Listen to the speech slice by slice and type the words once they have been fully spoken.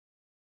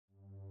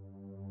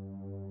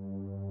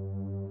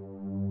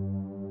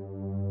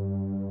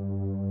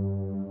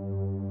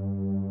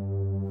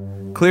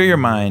clear your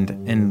mind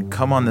and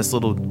come on this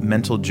little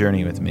mental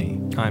journey with me.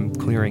 I'm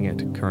clearing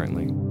it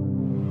currently.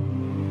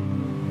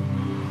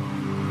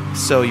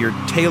 So you're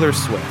Taylor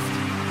Swift.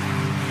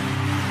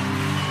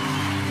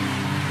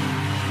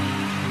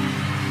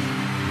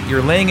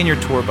 You're laying in your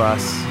tour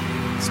bus.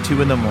 It's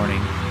 2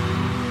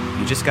 a.m.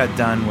 You just got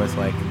done with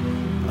like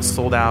a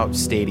sold out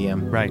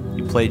stadium. Right.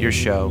 You played your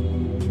show.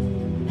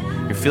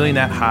 You're feeling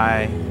that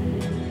high.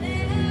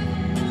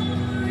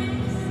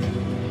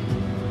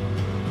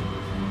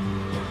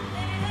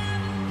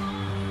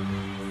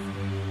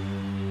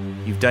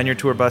 You've done your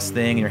tour bus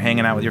thing and you're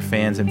hanging out with your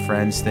fans and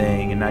friends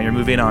thing, and now you're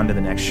moving on to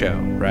the next show,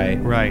 right?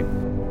 Right.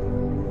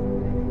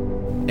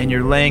 And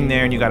you're laying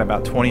there and you got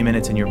about 20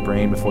 minutes in your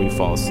brain before you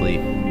fall asleep.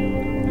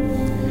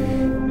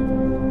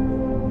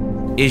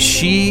 Is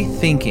she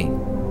thinking,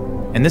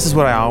 and this is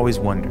what I always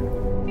wonder,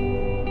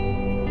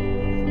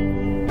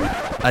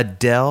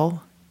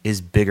 Adele is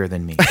bigger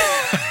than me?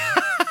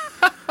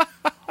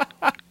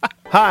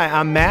 Hi,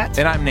 I'm Matt.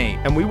 And I'm Nate.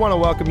 And we want to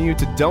welcome you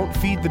to Don't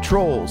Feed the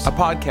Trolls, A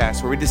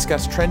podcast where we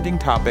discuss trending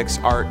topics,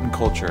 art, and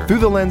culture. through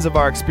the lens of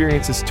our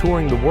experiences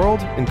touring the world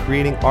and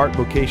creating art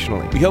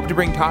vocationally, We hope to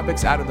bring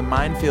topics out of the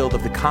minefield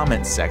of the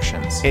comments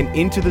sections. and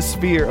into the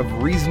sphere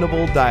of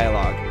reasonable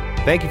dialogue.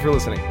 Thank you for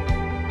listening.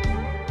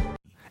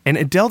 And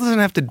Adele doesn't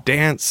have to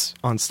dance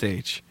on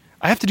stage.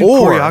 I have to do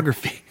Or-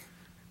 choreography.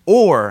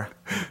 Or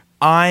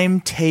I'm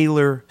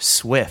Taylor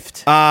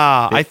Swift.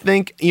 I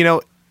think,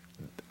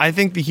 I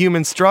think the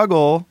human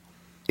struggle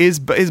is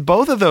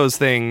both of those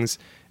things.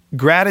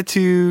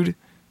 Gratitude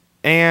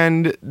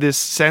and this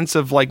sense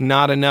of like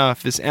not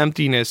enough, this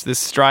emptiness, this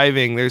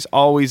striving. There's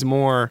always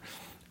more.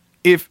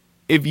 If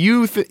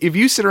you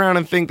sit around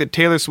and think that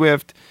Taylor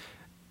Swift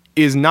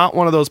is not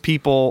one of those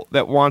people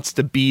that wants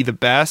to be the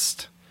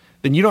best,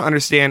 then you don't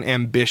understand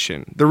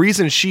ambition. The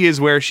reason she is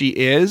where she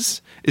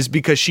is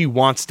because she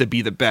wants to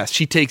be the best.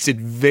 She takes it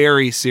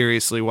very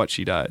seriously what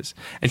she does.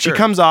 And Sure. she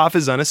comes off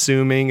as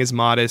unassuming, as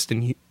modest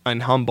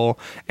and humble,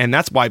 and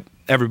that's why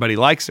everybody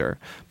likes her.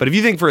 But if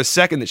you think for a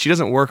second that she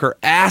doesn't work her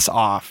ass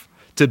off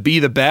to be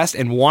the best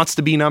and wants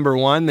to be number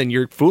one, then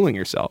you're fooling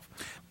yourself.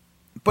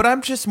 But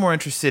I'm just more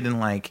interested in,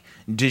 like,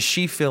 does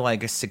she feel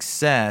like a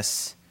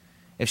success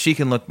if she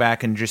can look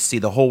back and just see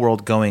the whole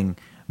world going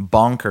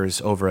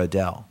bonkers over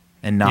Adele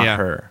and not Yeah.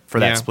 her for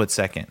that Yeah. split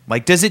second?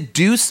 Like, does it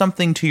do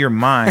something to your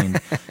mind?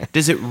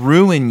 Does it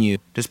ruin you?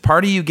 Does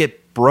part of you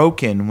get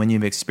broken when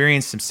you've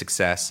experienced some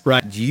success?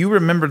 Right. Do you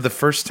remember the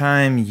first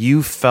time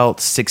you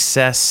felt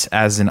success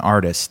as an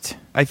artist?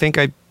 I think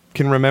I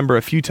can remember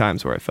a few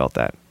times where I felt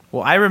that.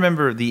 Well, I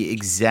remember the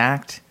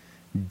exact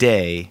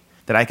day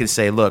that I could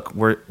say, look,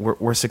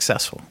 we're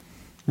successful.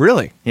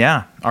 Really?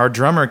 Yeah, our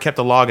drummer kept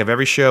a log of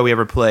every show we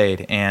ever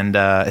played, and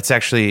it's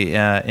actually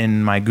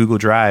in my Google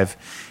Drive.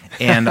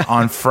 And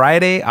on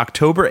Friday,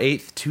 October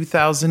 8th,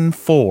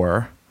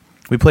 2004,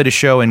 we played a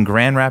show in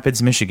Grand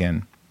Rapids,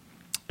 Michigan,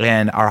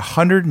 and our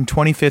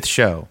 125th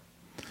show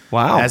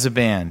Wow. as a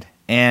band.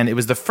 And it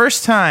was the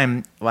first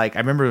time, like, I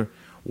remember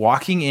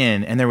walking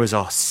in, and there was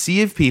a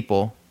sea of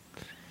people,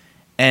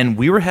 and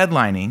we were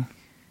headlining,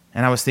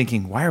 and I was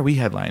thinking, why are we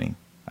headlining?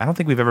 I don't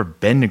think we've ever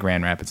been to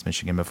Grand Rapids,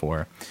 Michigan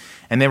before.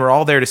 And they were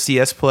all there to see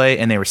us play,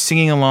 and they were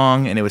singing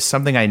along, and it was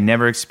something I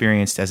never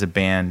experienced as a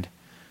band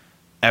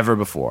ever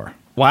before.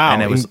 Wow.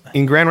 And it was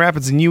in Grand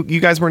Rapids, and you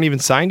guys weren't even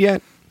signed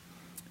yet?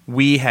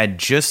 we had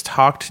just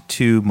talked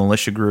to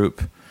Militia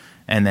Group,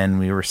 and then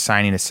we were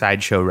signing to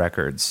Sideshow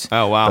Records.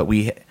 Oh, wow.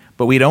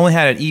 But we'd only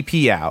had an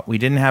EP out. We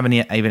didn't have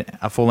even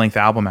a full-length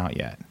album out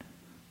yet.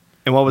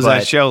 And what was But-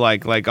 that show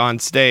like on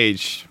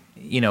stage?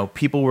 You know,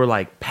 people were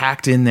like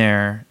packed in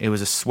there. It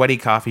was a sweaty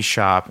coffee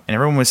shop, and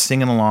everyone was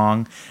singing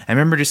along. I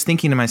remember just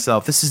thinking to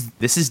myself, this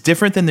is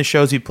different than the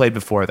shows we played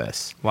before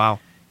this. Wow.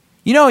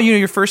 You know,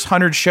 your first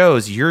 100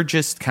 shows, you're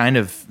just kind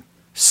of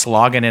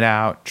slogging it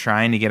out,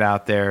 trying to get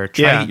out there,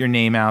 trying to get your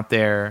name out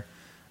there.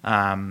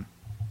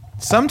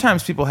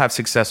 Sometimes people have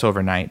success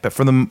overnight, but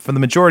for the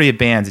majority of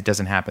bands, it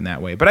doesn't happen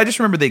that way. But I just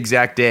remember the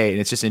exact day, and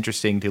it's just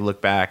interesting to look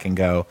back and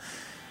go,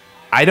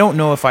 I don't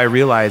know if I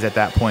realized at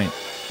that point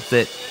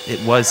that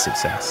it was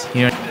success.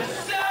 You know.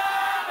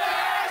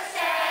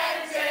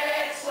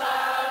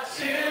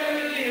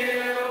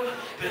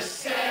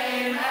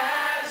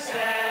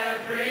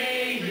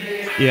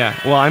 Yeah.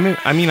 Well, I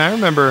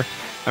remember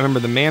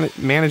the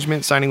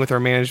management signing with our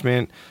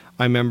management.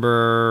 I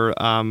remember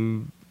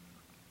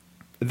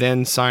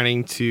then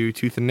signing to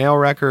Tooth and Nail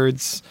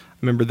Records. I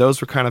remember those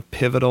were kind of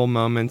pivotal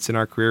moments in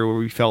our career where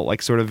we felt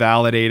like sort of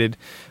validated.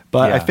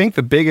 But Yeah. I think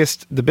the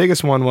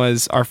biggest one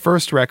was our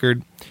first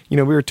record. You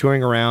know, we were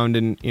touring around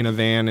in a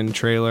van and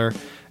trailer,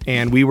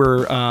 and we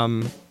were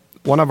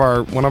one of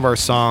our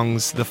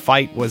songs, The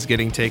Fight, was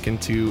getting taken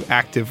to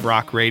Active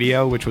Rock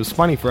Radio, which was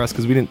funny for us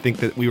because we didn't think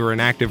that we were an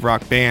active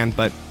rock band,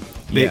 but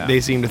they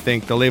seemed to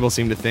think, the label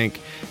seemed to think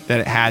that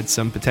it had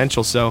some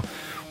potential. So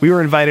we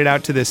were invited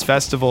out to this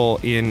festival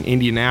in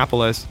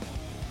Indianapolis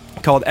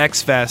called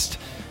X Fest,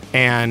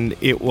 and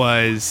it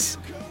was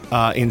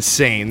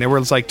insane. There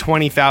was like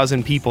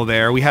 20,000 people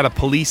there. We had a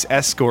police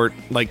escort,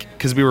 like,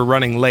 because we were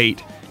running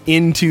late,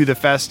 into the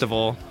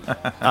festival.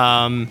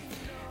 And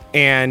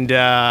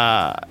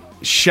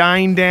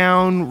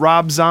Shinedown,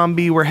 Rob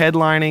Zombie were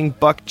headlining,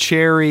 Buck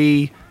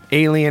Cherry,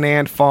 Alien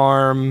Ant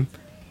Farm,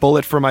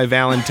 Bullet for My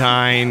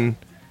Valentine,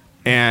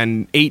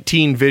 and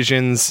 18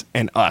 Visions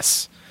and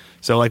us.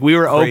 So like we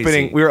were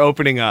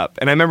opening up,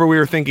 and I remember we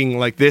were thinking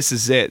like, this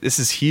is it. This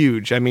is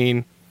huge. I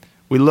mean,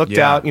 we looked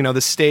out, you know,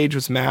 the stage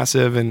was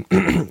massive, and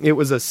it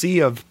was a sea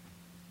of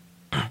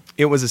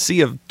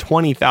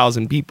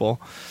 20,000 people.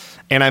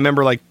 And I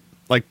remember like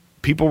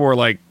people were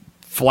like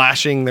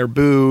flashing their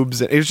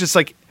boobs. It was just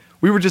like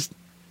we were just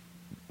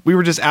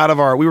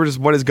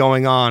what is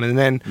going on. And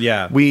then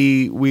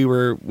we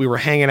were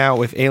hanging out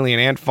with Alien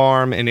Ant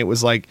Farm, and it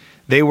was like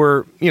they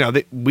were, you know,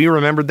 we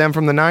remembered them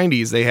from the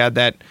 90s. They had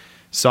that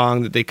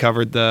song that they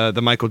covered, the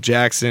Michael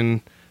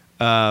Jackson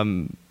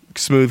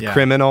Smooth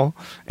Criminal,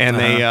 and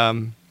they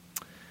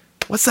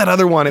what's that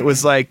other one? It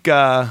was like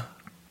I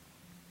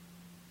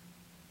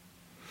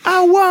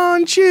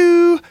want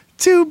you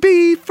to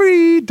be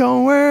free,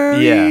 don't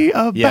worry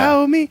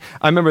about me.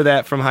 I remember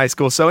that from high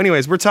school. So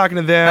anyways, we're talking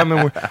to them,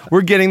 and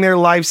we're getting their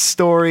life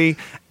story,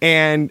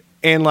 and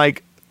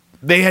like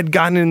they had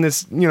gotten in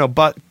this, you know,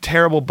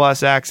 terrible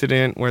bus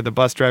accident where the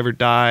bus driver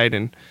died,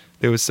 and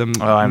there was some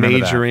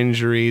major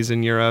injuries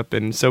in Europe.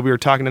 And so we were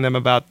talking to them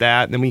about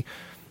that, and then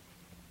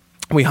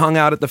we hung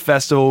out at the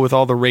festival with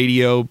all the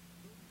radio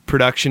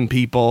production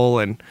people,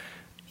 and,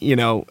 you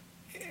know,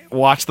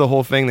 watched the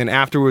whole thing. Then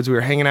afterwards we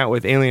were hanging out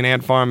with Alien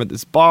Ant Farm at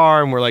this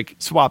bar, and we're like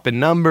swapping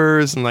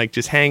numbers and like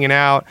just hanging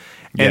out.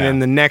 And then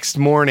the next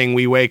morning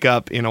we wake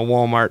up in a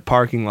Walmart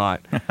parking lot.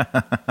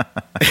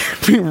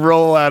 We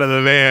roll out of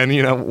the van,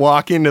 you know,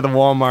 walk into the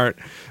Walmart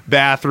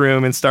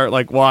bathroom and start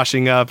like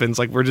washing up, and it's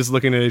like we're just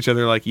looking at each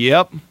other like,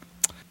 yep.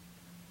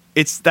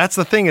 That's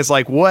the thing, is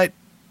like what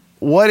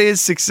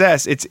is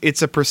success?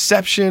 It's a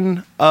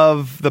perception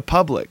of the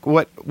public.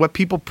 What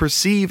people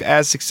perceive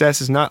as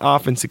success is not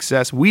often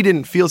success. We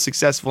didn't feel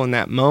successful in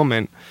that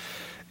moment.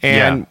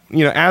 And,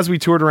 you know, as we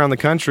toured around the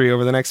country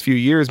over the next few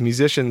years,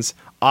 musicians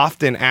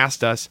often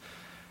asked us,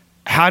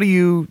 how do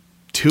you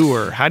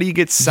tour? How do you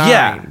get signed?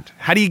 Yeah.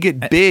 How do you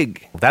get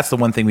big? That's the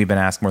one thing we've been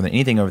asked more than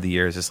anything over the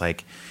years, is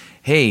like,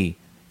 hey,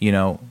 you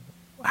know,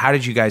 how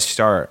did you guys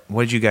start?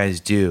 What did you guys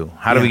do?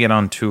 How do we get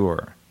on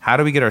tour? How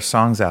do we get our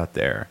songs out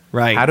there?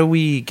 Right. How do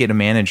we get a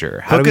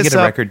manager? How do we get a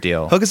record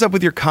deal? Hook us up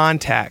with your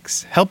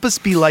contacts. Help us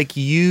be like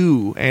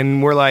you.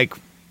 And we're like,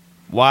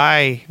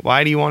 why?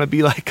 Why do you want to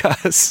be like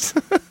us?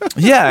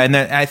 Yeah, and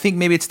then I think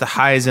maybe it's the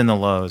highs and the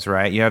lows,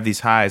 right? You have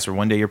these highs where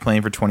one day you're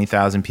playing for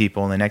 20,000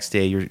 people, and the next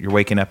day you're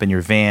waking up in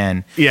your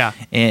van. Yeah.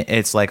 And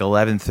it's like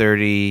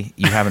 11:30.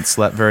 You haven't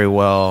slept very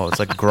well. It's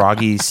like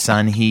groggy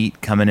sun heat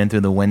coming in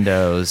through the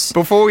windows.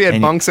 Before we had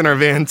bunks in our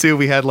van too,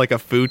 we had like a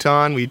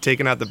futon. We'd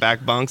taken out the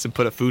back bunks and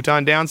put a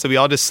futon down, so we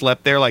all just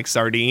slept there like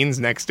sardines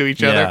next to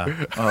each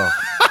other. Oh.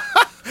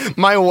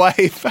 My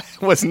wife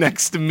was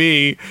next to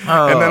me,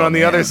 and then on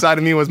the other side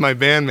of me was my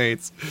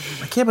bandmates.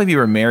 I can't believe you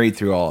were married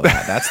through all of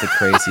that. That's the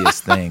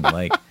craziest thing.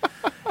 Like,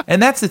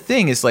 and that's the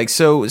thing, is like,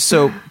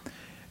 so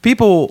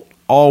people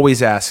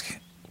always ask,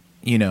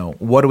 you know,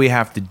 what do we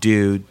have to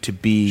do to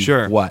be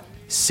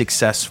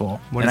successful?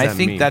 What and does I that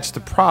think mean? that's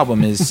the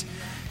problem, is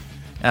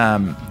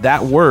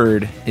that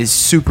word is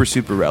super,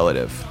 super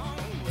relative.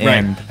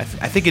 And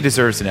I think it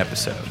deserves an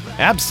episode.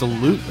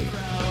 Absolutely.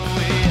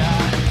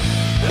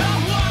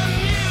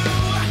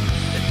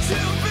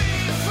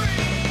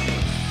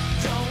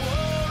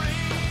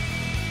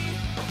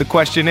 The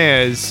question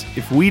is,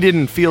 if we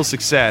didn't feel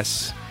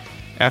success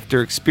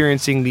after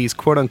experiencing these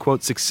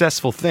quote-unquote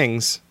successful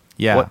things,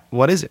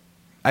 what is it?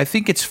 I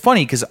think it's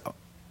funny because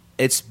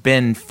it's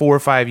been 4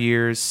 or 5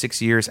 years,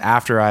 6 years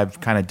after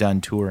I've kind of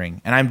done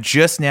touring, and I'm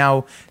just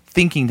now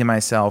thinking to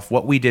myself,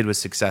 what we did was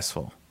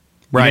successful.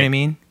 You know what I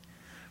mean?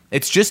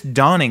 It's just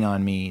dawning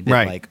on me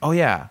that like, oh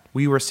yeah,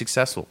 we were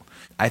successful.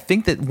 I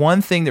think that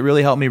one thing that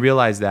really helped me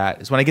realize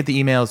that is when I get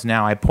the emails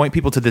now, I point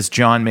people to this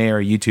John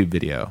Mayer YouTube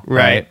video.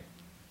 Right.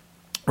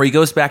 Where he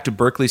goes back to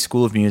Berklee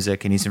School of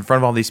Music, and he's in front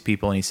of all these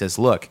people, and he says,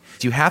 look,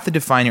 you have to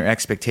define your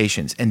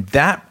expectations. And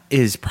that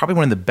is probably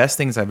one of the best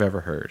things I've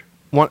ever heard.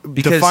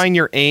 Define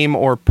your aim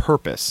or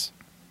purpose,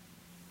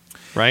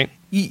 right?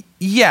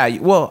 Yeah.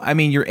 Well, I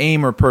mean, your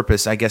aim or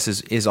purpose, I guess,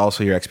 is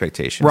also your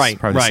expectations. Right.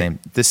 Probably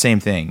the same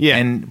thing. Yeah.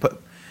 And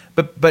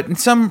but in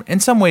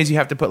some ways you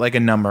have to put like a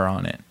number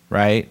on it,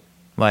 right?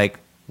 Like,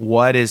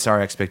 what is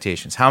our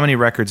expectations? How many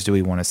records do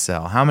we want to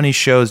sell? How many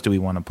shows do we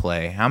want to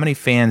play? How many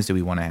fans do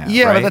we want to have?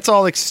 Yeah, right? but that's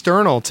all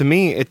external to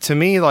me.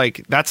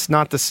 Like, that's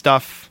not the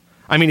stuff.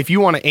 I mean, if you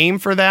want to aim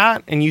for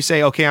that and you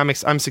say, okay,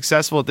 I'm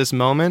successful at this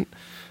moment,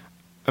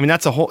 I mean,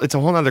 it's a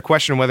whole other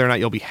question whether or not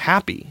you'll be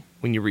happy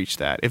when you reach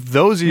that. If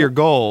those are your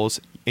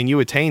goals and you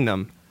attain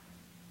them,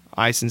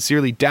 I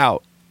sincerely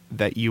doubt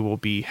that you will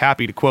be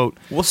happy, to quote.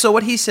 Well, so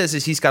what he says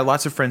is he's got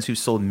lots of friends who've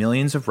sold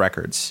millions of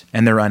records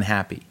and they're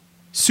unhappy,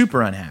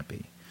 super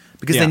unhappy,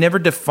 because they never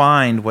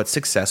defined what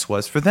success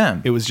was for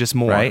them. It was just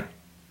more. Right?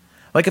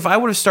 Like if I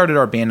would have started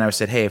our band and I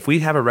said, hey, if we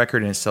have a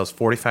record and it sells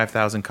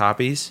 45,000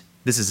 copies,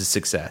 this is a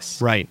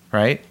success. Right.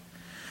 Right?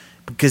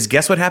 Because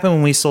guess what happened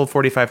when we sold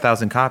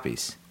 45,000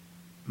 copies?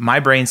 My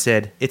brain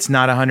said, it's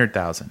not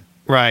 100,000.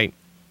 Right.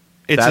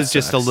 It's That just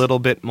a sucks. little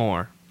bit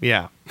more.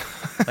 Yeah.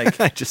 Like,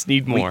 I just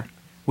need more.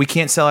 we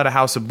can't sell out a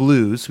House of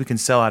Blues. We can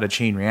sell out a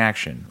Chain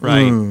Reaction.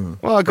 Right.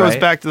 Well, it goes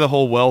Right? back to the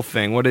whole wealth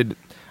thing. What did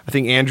I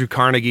think Andrew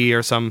Carnegie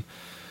or some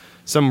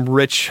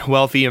rich,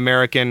 wealthy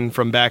American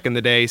from back in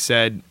the day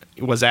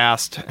was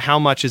asked, how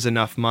much is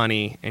enough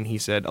money? And he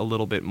said, a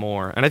little bit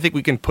more. And I think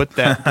we can put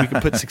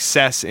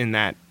success in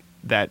that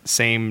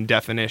same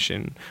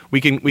definition.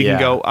 We can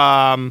go,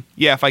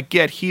 if I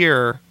get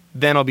here,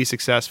 then I'll be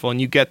successful.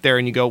 And you get there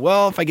and you go,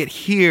 well, if I get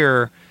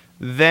here,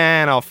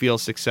 then I'll feel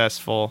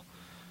successful.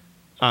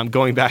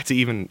 Going back to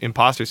even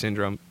imposter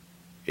syndrome.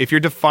 If you're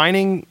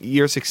defining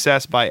your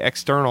success by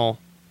external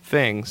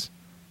things,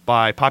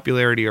 by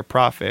popularity or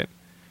profit,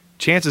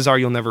 chances are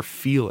you'll never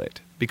feel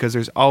it because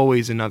there's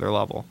always another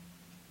level.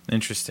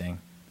 Interesting.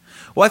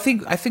 Well, I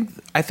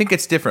think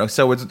it's different.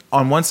 So it's,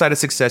 on one side of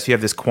success, you have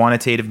this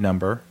quantitative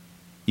number.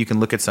 You can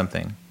look at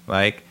something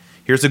like,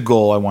 here's a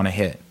goal I want to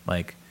hit.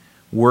 Like,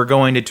 we're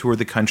going to tour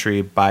the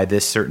country by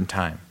this certain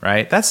time,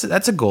 right? That's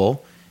a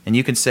goal, and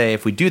you can say,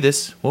 if we do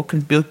this, it'll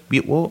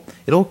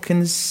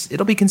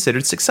be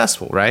considered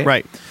successful, right?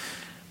 Right.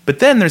 But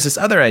then there's this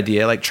other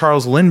idea, like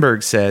Charles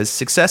Lindbergh says,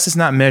 success is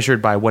not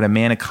measured by what a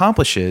man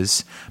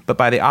accomplishes, but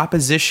by the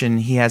opposition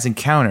he has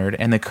encountered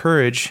and the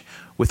courage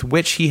with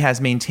which he has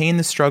maintained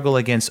the struggle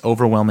against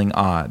overwhelming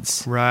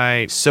odds.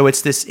 Right. So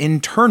it's this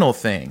internal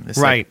thing,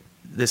 Right.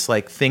 this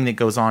thing that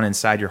goes on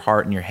inside your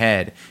heart and your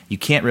head. You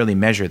can't really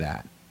measure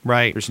that.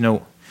 Right. There's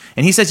no,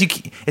 and he says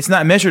it's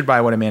not measured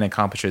by what a man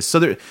accomplishes.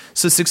 So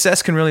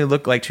success can really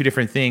look like two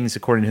different things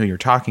according to who you're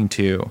talking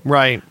to.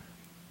 Right.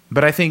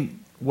 But I think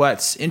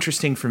what's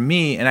interesting for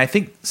me, and I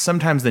think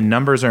sometimes the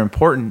numbers are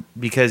important,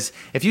 because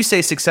if you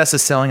say success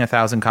is selling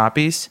 1,000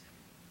 copies,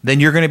 then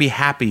you're going to be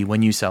happy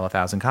when you sell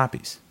 1,000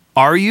 copies.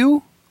 Are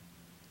you?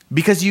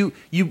 Because you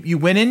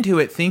went into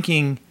it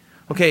thinking,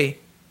 okay,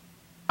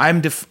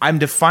 I'm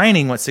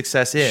defining what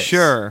success is.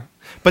 Sure.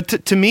 But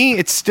to me,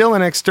 it's still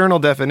an external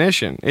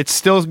definition. It's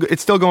still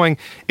going,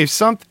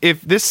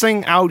 if this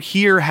thing out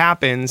here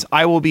happens,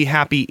 I will be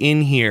happy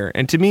in here.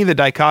 And to me, the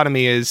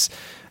dichotomy is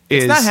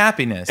It's not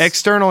happiness.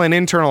 External and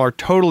internal are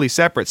totally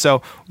separate.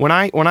 So when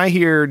I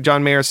hear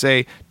John Mayer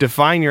say,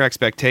 define your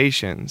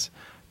expectations,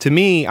 to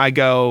me, I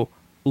go,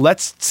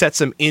 let's set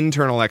some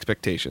internal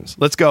expectations.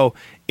 Let's go,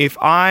 if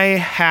I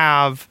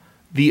have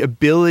the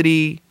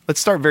ability,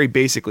 let's start very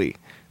basically.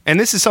 And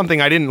this is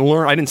something I didn't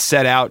learn, I didn't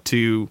set out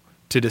to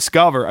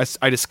discover.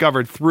 I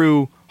discovered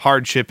through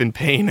hardship and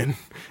pain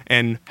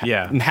and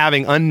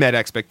having unmet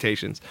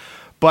expectations.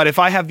 But if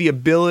I have the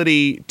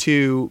ability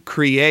to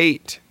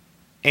create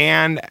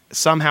and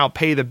somehow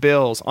pay the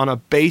bills on a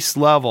base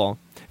level,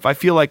 if I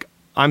feel like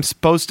I'm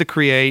supposed to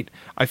create,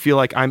 I feel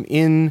like I'm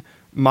in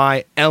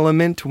my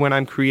element when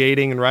I'm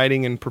creating and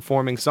writing and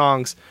performing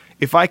songs,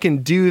 if I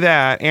can do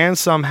that and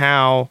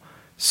somehow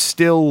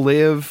still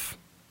live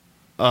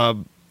a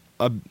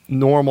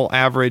normal,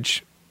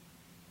 average,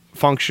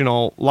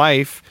 functional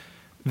life,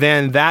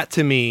 then that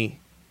to me,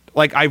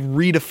 like, I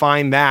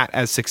redefine that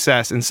as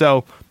success. And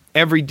so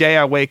every day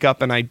I wake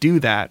up and I do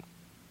that,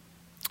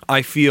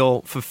 I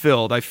feel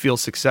fulfilled. I feel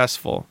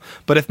successful.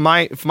 But if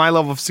my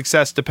level of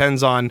success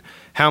depends on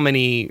how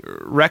many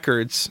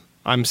records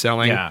I'm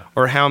selling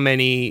or how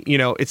many,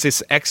 it's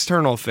this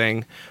external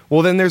thing,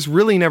 well, then there's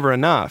really never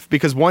enough,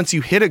 because once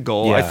you hit a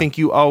goal, I think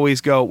you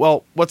always go,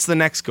 well, what's the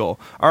next goal?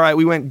 All right,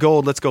 we went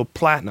gold, let's go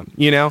platinum,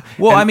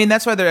 Well, I mean,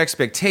 that's why they're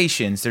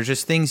expectations. They're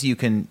just things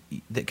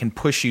that can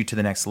push you to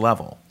the next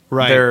level.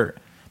 Right.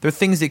 They're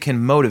things that can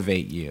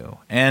motivate you.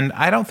 And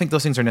I don't think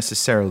those things are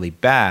necessarily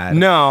bad.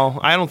 No,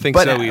 I don't think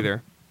so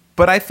either.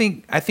 But I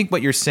think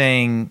what you're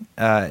saying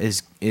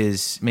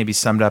is maybe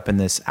summed up in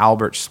this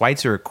Albert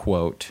Schweitzer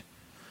quote,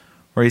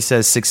 where he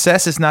says,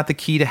 success is not the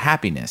key to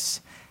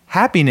happiness.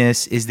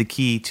 Happiness is the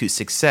key to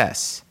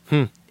success.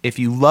 If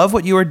you love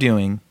what you are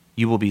doing,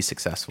 you will be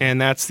successful.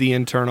 And that's the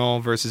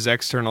internal versus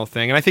external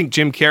thing. And I think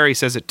Jim Carrey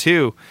says it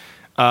too.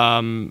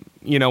 When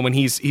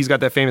he's got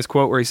that famous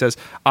quote where he says,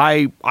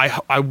 I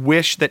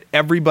wish that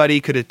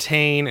everybody could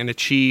attain and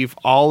achieve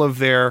all of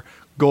their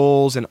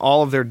goals and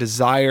all of their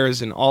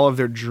desires and all of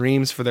their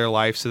dreams for their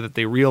life, so that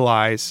they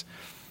realize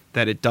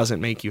that it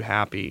doesn't make you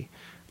happy.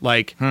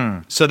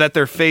 So that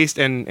they're faced,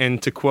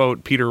 and to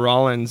quote Peter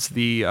Rollins,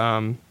 the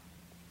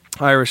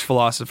Irish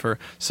philosopher,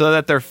 so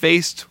that they're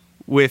faced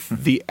with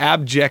the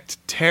abject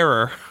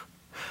terror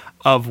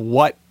of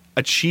what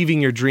achieving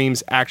your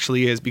dreams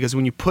actually is. Because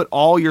when you put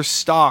all your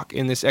stock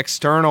in this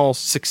external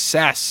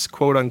success,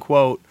 quote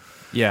unquote,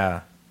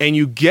 and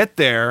you get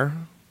there,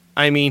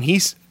 I mean,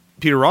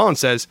 Peter Rollins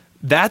says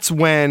that's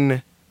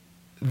when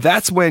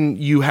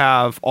you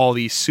have all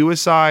these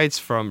suicides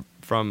from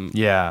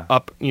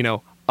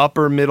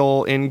upper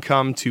middle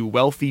income to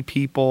wealthy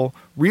people,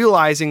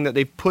 realizing that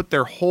they've put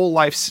their whole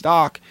life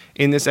stock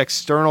in this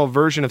external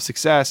version of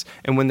success,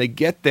 and when they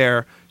get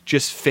there,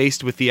 just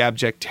faced with the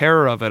abject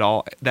terror of it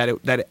all, that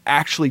it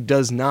actually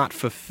does not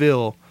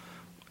fulfill,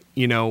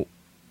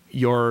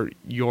 your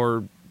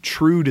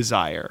true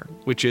desire,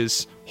 which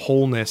is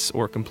wholeness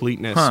or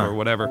completeness or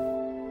whatever.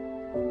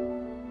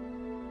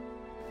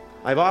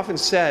 I've often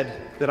said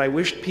that I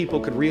wished people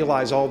could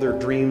realize all their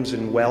dreams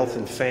and wealth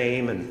and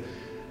fame, and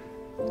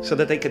so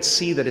that they could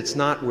see that it's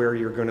not where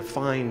you're going to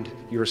find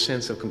your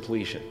sense of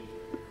completion.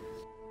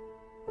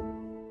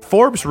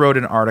 Forbes wrote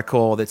an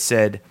article that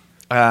said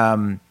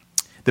the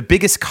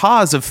biggest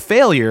cause of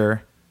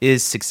failure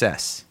is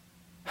success.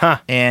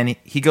 And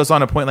he goes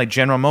on to point like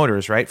General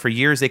Motors, right? For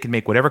years, they could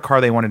make whatever car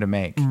they wanted to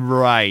make.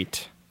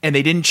 Right. And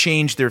they didn't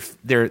change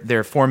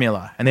their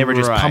formula. And they were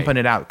just pumping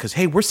it out because,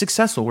 hey, we're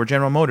successful. We're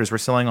General Motors. We're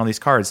selling all these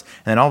cars.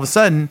 And then all of a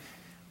sudden,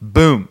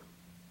 boom.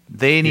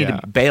 They need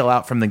to bail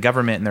out from the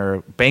government and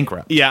they're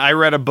bankrupt. Yeah, I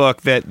read a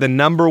book that the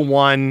number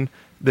one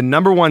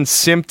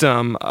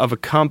symptom of a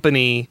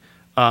company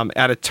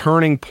at a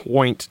turning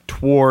point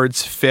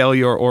towards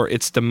failure or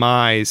its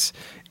demise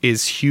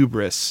is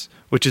hubris,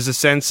 which is a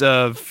sense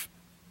of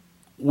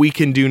we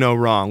can do no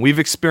wrong. We've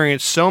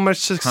experienced so much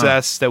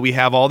success that we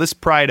have all this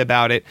pride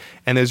about it,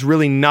 and there's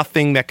really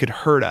nothing that could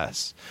hurt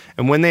us.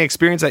 And when they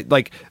experience that,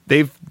 like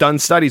they've done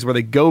studies where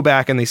they go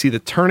back and they see the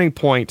turning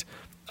point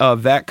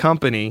of that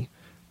company,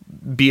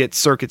 be it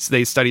circuits,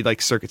 they studied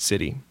like Circuit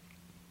City.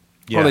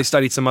 Or they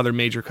studied some other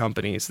major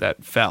companies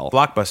that fell.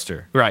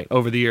 Blockbuster. Right,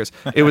 over the years.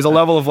 It was a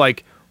level of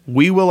like,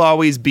 we will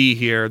always be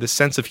here, the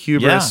sense of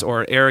hubris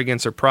or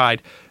arrogance or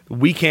pride.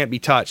 We can't be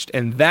touched.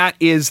 And that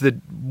is the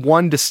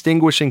one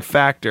distinguishing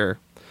factor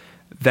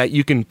that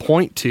you can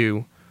point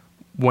to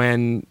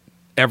when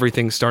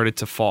everything started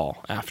to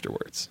fall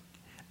afterwards.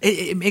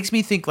 It makes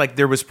me think like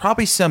there was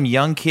probably some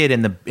young kid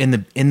in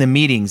the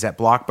meetings at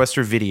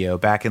Blockbuster Video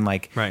back in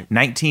like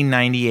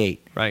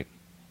 1998. Right.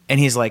 And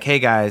he's like, "Hey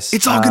guys,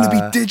 it's all going to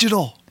be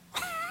digital."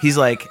 He's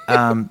like,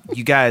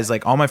 "You guys,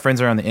 like all my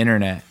friends are on the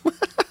internet.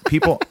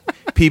 People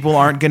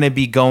aren't going to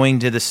be going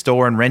to the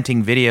store and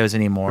renting videos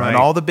anymore." Right. And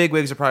all the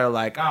bigwigs are probably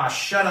like, "Oh,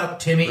 shut up,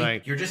 Timmy.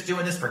 Right. You're just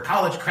doing this for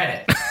college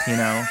credit." You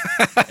know?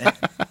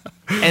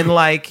 and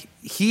like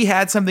he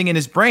had something in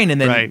his brain,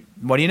 and then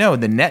what do you know?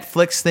 The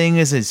Netflix thing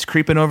is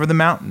creeping over the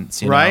mountains.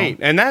 You know?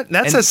 And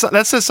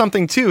that says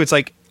something too. It's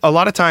like a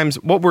lot of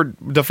times what we're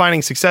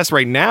defining success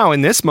right now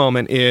in this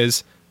moment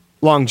is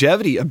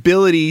longevity,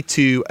 ability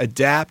to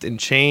adapt and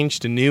change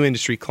to new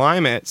industry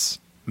climates,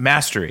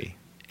 mastery,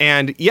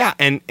 and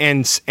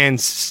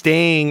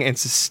staying and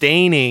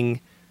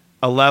sustaining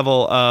a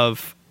level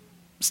of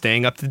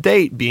staying up to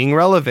date, being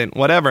relevant,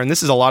 whatever. And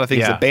this is a lot of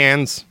things that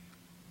bands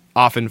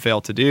often fail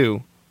to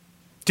do.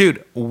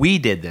 Dude, we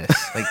did this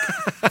like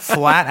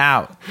flat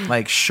out.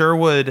 Like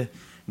Sherwood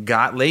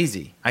got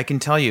lazy. I can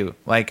tell you,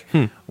 like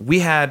we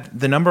had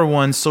the number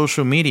one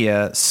social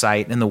media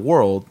site in the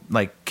world,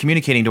 like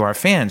communicating to our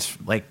fans,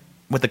 like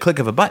with the click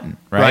of a button,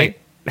 right?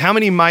 How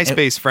many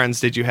MySpace friends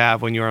did you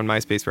have when you were on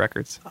MySpace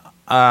Records?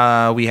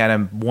 We had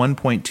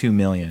 1.2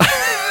 million.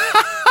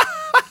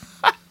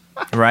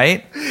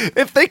 Right?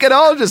 If they could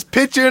all just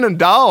pitch in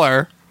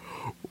 $1,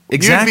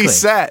 exactly. You'd be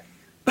set.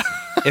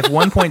 If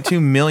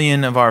 1.2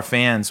 million of our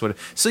fans would...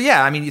 So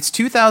yeah, I mean, it's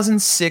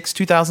 2006,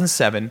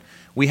 2007.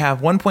 We have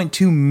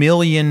 1.2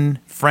 million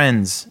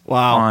friends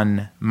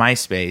on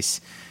MySpace.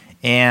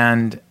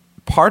 And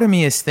part of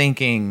me is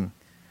thinking,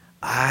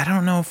 I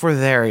don't know if we're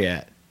there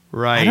yet.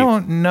 Right. I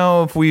don't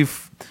know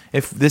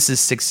if this is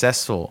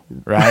successful,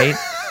 right?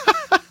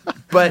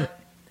 But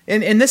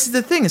and this is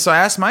the thing. So I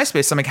asked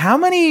MySpace, I'm like, how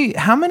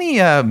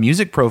many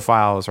music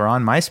profiles are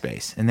on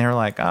MySpace? And they're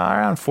like,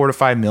 around 4 to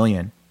 5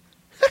 million.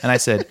 And I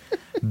said,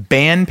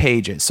 band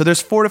pages. So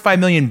there's 4 to 5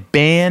 million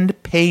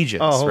band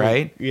pages,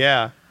 right?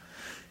 Yeah.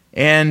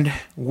 And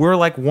we're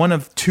like one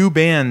of 2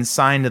 bands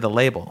signed to the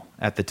label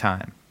at the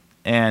time.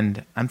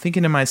 And I'm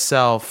thinking to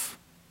myself,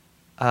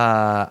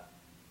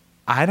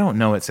 I don't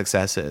know what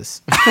success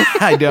is.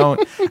 I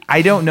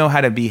don't know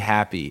how to be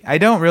happy. I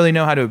don't really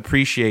know how to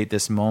appreciate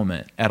this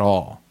moment at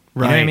all.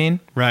 You know what I mean?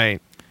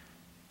 Right.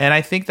 And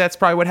I think that's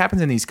probably what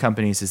happens in these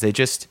companies is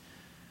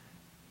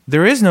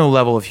there is no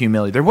level of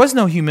humility. There was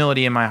no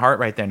humility in my heart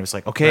right then. It was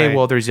like, okay,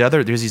 well, there's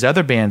these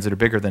other bands that are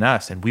bigger than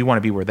us, and we want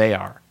to be where they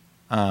are.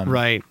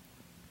 Right.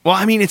 Well,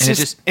 I mean,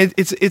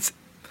 it's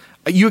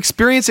you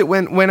experience it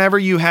whenever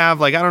you have,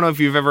 like, I don't know if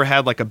you've ever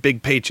had like a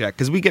big paycheck,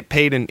 because we get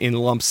paid in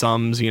lump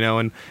sums, you know,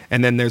 and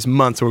then there's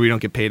months where we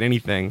don't get paid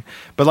anything.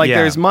 But like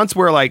there's months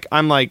where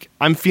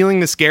I'm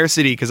feeling the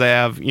scarcity because I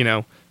have, you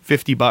know,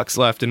 $50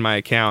 left in my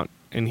account,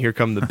 and here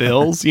come the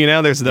bills, you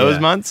know, there's those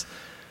months.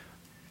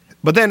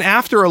 But then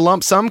after a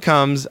lump sum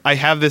comes, I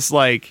have this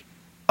like,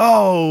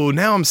 oh,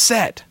 now I'm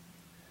set.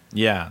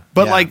 Yeah.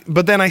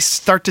 But then I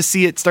start to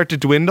see it start to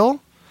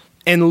dwindle.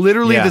 And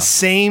literally the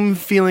same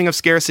feeling of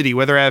scarcity,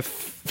 whether I have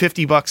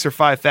 $50 or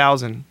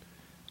 5,000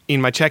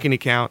 in my checking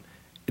account,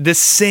 the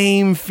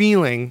same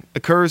feeling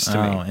occurs to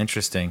me. Oh,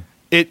 interesting.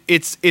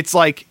 It's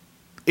like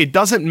it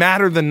doesn't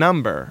matter the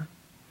number.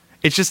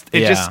 It's just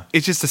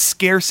a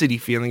scarcity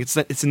feeling.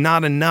 It's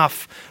not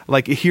enough.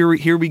 Like here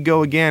we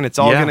go again. It's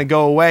all going to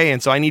go away,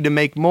 and so I need to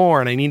make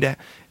more, and I need to.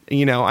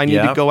 I need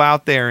to Yep. go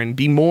out there and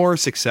be more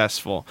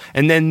successful.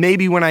 And then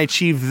maybe when I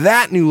achieve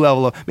that new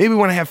level maybe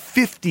when I have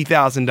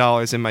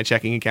 $50,000 in my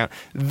checking account,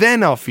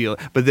 then I'll feel it.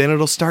 But then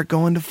it'll start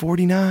going to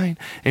 49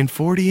 and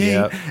 48.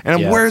 Yep.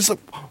 And Yep.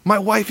 my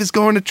wife is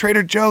going to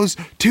Trader Joe's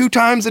 2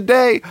 times a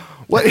day.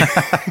 What,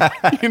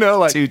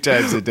 like 2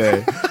 times a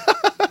day.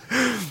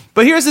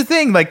 But here's the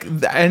thing, like,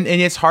 and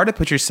it's hard to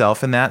put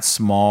yourself in that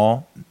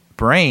small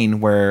brain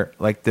where,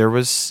 like, there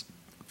was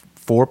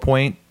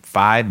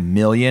 4.5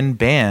 million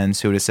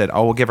bands who would have said,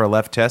 "Oh, we'll give our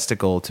left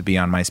testicle to be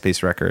on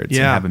MySpace Records and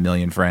Yeah. have 1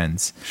 million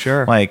friends."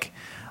 Sure. Like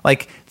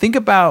think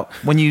about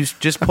when you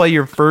just play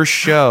your first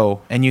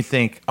show and you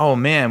think, "Oh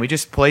man, we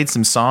just played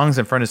some songs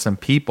in front of some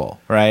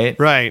people," right?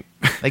 Right.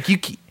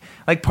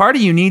 Like part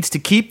of you needs to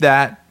keep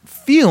that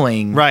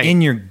feeling Right. in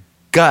your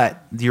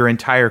gut your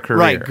entire career.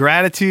 Right,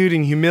 gratitude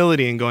and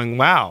humility and going,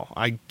 wow,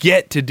 I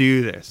get to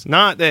do this.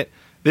 Not that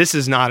this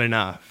is not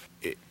enough.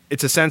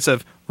 It's a sense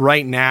of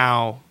right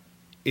now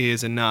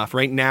is enough.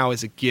 Right now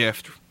is a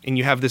gift. And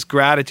you have this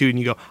gratitude and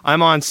you go,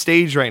 I'm on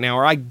stage right now,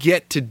 or I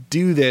get to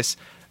do this.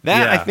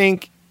 That Yeah.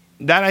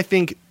 I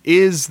think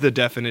is the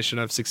definition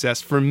of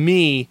success for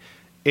me,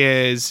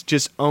 is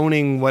just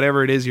owning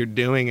whatever it is you're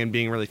doing and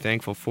being really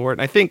thankful for it.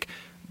 And I think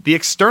the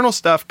external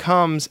stuff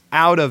comes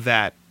out of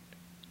that.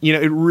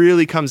 It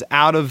really comes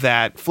out of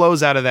that,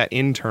 flows out of that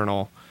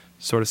internal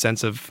sort of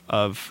sense of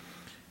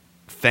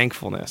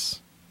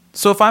thankfulness.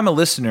 So if I'm a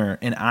listener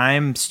and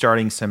I'm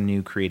starting some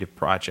new creative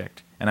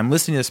project and I'm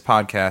listening to this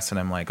podcast and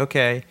I'm like,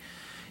 okay,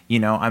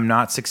 I'm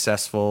not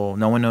successful.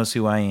 No one knows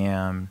who I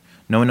am.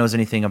 No one knows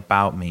anything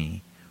about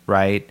me,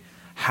 right?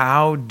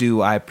 How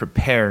do I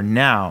prepare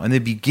now in the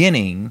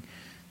beginning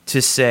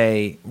to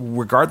say,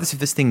 regardless if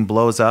this thing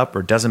blows up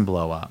or doesn't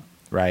blow up,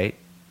 right?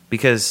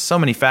 Because so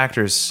many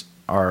factors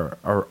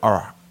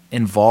are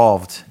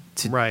involved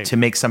to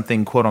make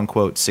something quote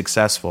unquote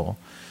successful.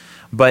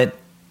 But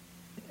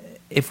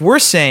if we're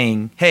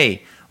saying,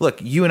 hey,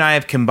 look, you and I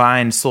have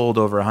combined sold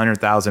over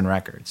 100,000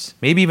 records,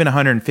 maybe even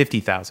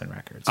 150,000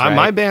 records. Right?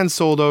 My band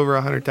sold over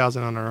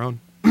 100,000 on our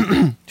own.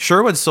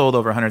 Sherwood sold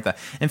over 100,000.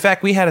 In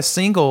fact, we had a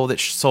single that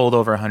sold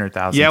over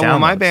 100,000. Yeah, well,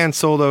 my downloads. band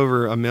sold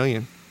over 1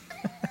 million.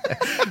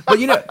 But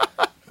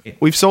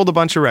We've sold a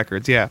bunch of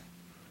records, yeah.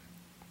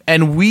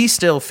 and we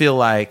still feel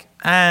like,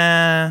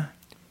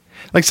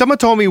 Like someone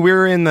told me we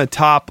were in the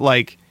top,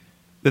 like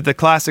that the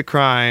Classic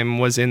Crime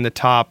was in the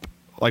top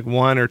like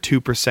 1 or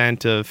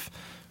 2% of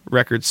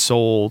records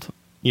sold,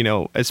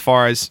 as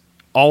far as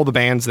all the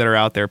bands that are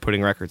out there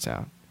putting records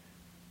out.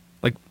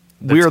 Like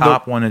the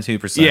top 1 and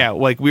 2%. Yeah,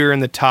 like we were in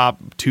the top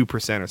 2%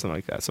 or something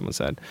like that, someone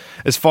said.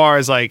 As far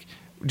as like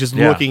just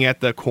Yeah. looking at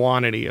the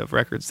quantity of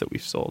records that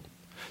we've sold.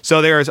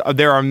 So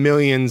there are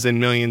millions and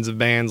millions of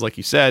bands, like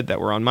you said, that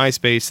were on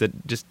MySpace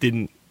that just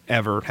didn't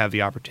ever have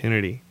the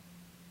opportunity.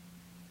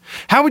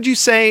 How would you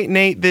say,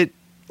 Nate, that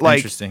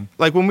Interesting.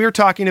 like when we were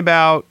talking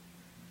about,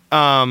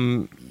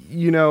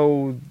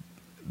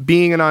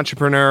 being an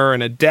entrepreneur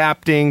and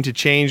adapting to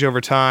change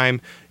over time,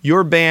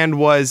 your band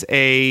was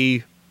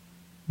a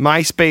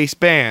MySpace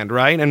band,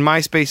 right? And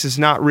MySpace is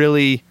not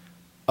really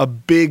a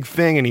big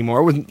thing anymore.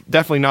 It was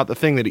definitely not the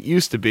thing that it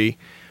used to be.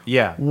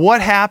 Yeah.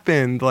 What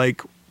happened?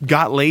 Like,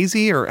 got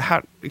lazy, or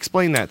how?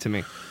 Explain that to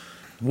me.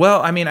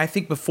 Well, I mean, I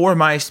think before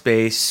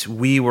MySpace,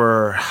 we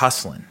were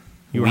hustling.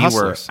 You were we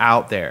hustlers. were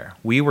out there.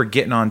 We were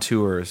getting on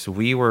tours.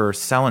 We were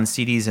selling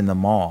CDs in the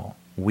mall.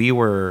 We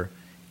were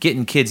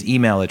getting kids'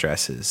 email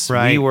addresses.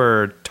 Right. We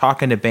were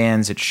talking to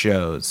bands at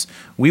shows.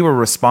 We were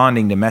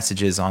responding to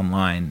messages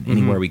online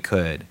anywhere we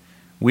could.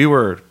 We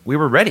were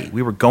ready.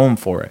 We were going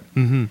for it.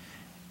 Mm-hmm.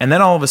 And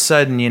then all of a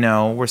sudden,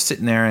 we're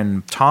sitting there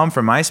and Tom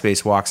from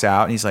MySpace walks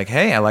out and he's like,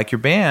 "Hey, I like your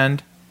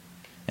band."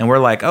 And we're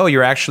like, "Oh,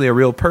 you're actually a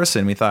real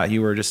person. We thought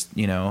you were just,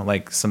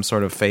 like some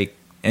sort of fake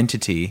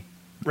entity."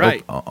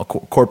 Right. A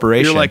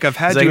corporation. You're like, I've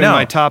had He's you like, in "No."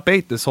 my top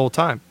 8 this whole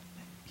time.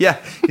 Yeah.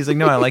 He's like,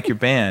 "No, I like your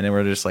band." And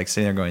we're just like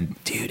sitting there going,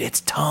 "Dude,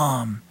 it's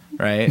Tom."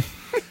 Right.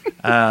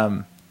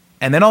 And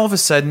then all of a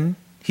sudden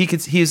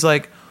he's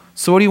like,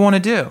 "So what do you want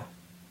to do?"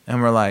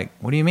 And we're like,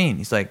 "What do you mean?"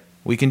 He's like,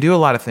 "We can do a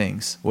lot of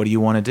things. What do you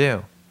want to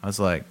do?" I was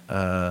like,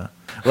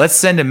 let's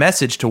send a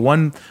message to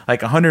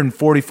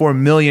 144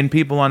 million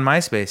people on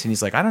MySpace. And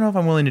he's like, "I don't know if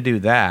I'm willing to do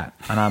that."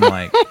 And I'm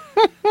like,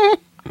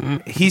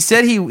 he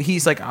said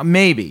he's like,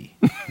 "Maybe."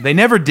 They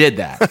never did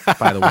that,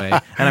 by the way.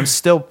 And I'm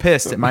still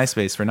pissed at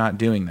MySpace for not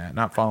doing that,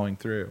 not following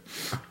through.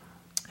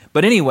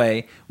 But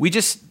anyway,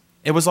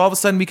 it was all of a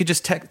sudden we could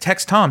just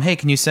text Tom, "Hey,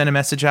 can you send a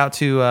message out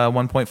to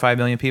 1.5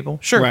 million people?"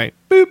 Sure. Right.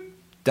 Boop.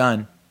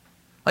 Done.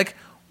 Like,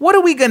 what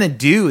are we going to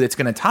do that's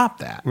going to top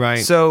that?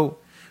 Right. So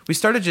we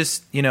started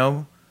just,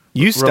 You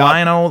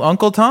relying on old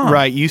Uncle Tom.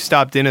 Right. You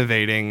stopped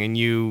innovating and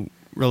you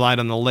relied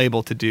on the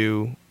label to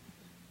do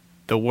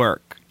the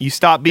work. You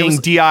stopped being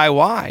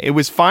DIY. It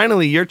was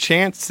finally your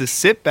chance to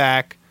sit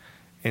back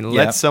and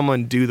let Yep.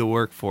 someone do the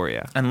work for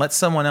you. And let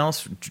someone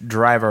else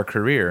drive our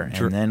career.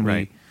 And then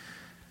right.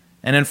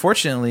 And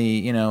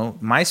unfortunately,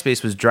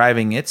 MySpace was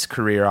driving its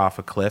career off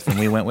a cliff and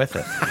we went with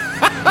it.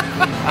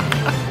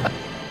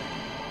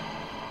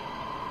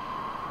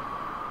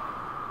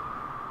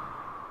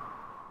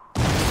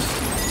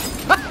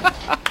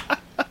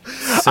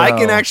 I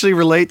can actually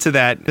relate to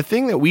that. The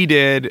thing that we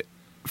did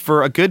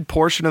for a good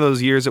portion of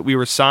those years that we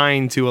were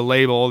signed to a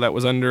label that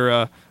was under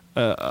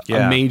a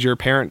major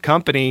parent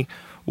company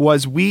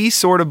was we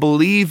sort of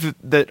believe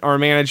that our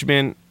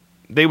management,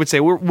 they would say,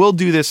 we'll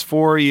do this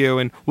for you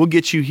and we'll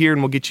get you here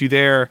and we'll get you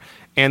there.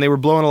 And they were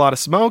blowing a lot of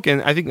smoke.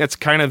 And I think that's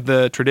kind of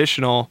the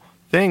traditional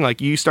thing.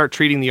 Like you start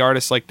treating the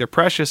artists like they're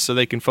precious so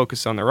they can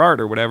focus on their art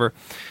or whatever.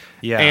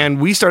 Yeah. And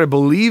we started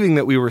believing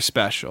that we were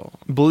special,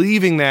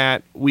 believing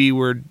that we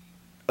were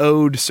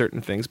owed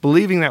certain things,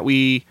 believing that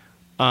we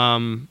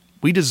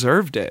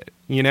deserved it,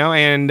 you know?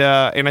 And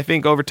I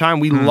think over time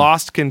we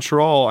lost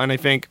control. And I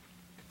think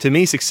to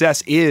me,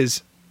 success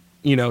is,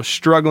 you know,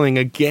 struggling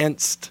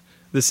against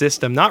the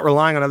system, not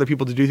relying on other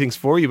people to do things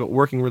for you, but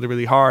working really,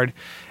 really hard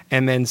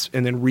and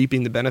then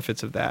reaping the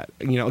benefits of that,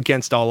 you know,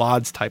 against all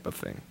odds type of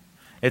thing.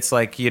 It's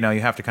like, you know,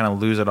 you have to kind of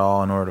lose it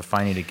all in order to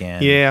find it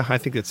again. Yeah, I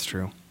think that's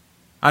true.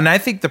 And I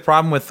think the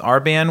problem with our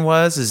band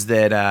is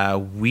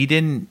that we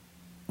didn't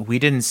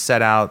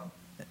set out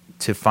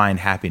to find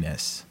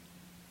happiness.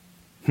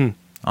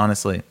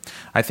 Honestly,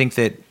 I think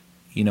that,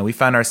 you know, we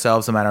found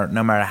ourselves no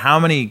matter how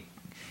many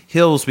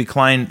hills we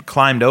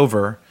climbed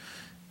over,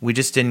 we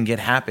just didn't get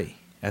happy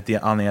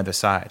on the other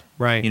side.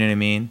 Right. You know what I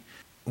mean?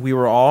 We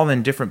were all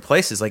in different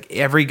places. Like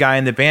every guy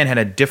in the band had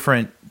a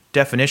different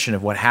definition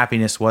of what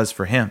happiness was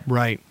for him.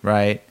 Right.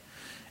 Right.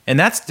 And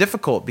that's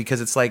difficult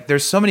because it's like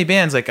there's so many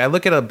bands. Like I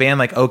look at a band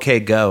like OK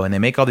Go and they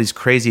make all these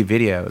crazy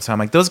videos. I'm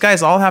like, those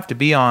guys all have to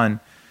be on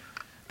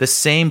the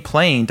same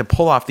plane to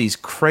pull off these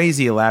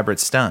crazy elaborate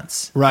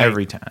stunts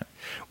every time.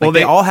 Like Well,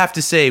 they all have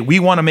to say, we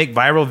want to make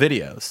viral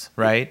videos,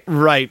 right?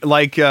 Right.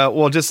 Like,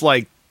 just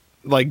like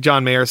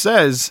John Mayer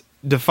says,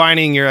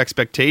 defining your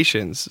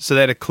expectations so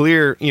that a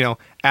clear, you know,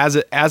 as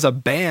a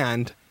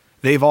band,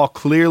 they've all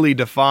clearly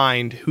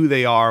defined who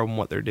they are and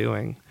what they're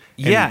doing.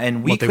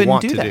 And we what they couldn't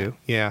want do to that. do.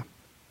 Yeah.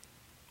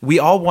 We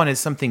all wanted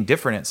something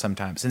different at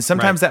sometimes. And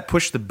sometimes that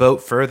pushed the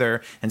boat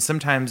further. And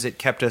sometimes it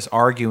kept us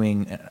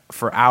arguing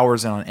for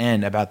hours on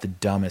end about the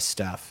dumbest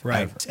stuff.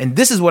 Right. Ever. And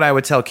this is what I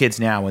would tell kids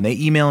now. When they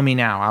email me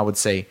now, I would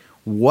say,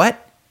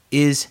 what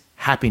is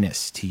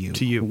happiness to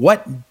you?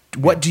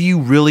 What do you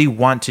really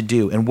want to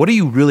do? And what are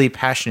you really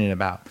passionate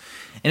about?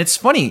 And it's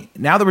funny,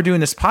 now that we're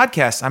doing this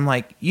podcast, I'm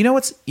like, you know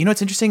what's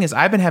interesting is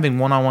I've been having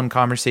one-on-one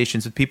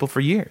conversations with people for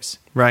years.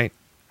 Right.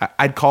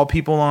 I'd call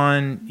people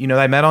on, you know,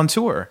 that I met on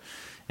tour.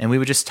 And we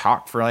would just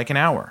talk for like an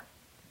hour.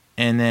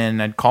 And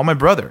then I'd call my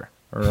brother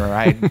or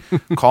I'd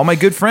call my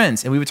good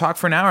friends. And we would talk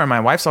for an hour. And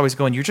my wife's always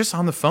going, you're just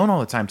on the phone all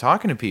the time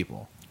talking to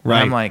people. Right.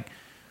 And I'm like,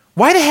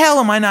 why the hell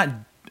am I not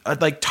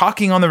like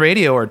talking on the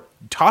radio or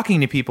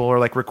talking to people or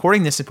like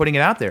recording this and putting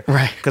it out there?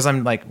 Right. Because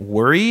I'm like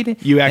worried.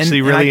 You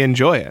actually really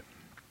enjoy it.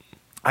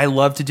 I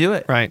love to do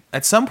it. Right.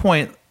 At some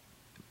point,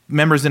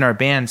 members in our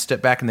band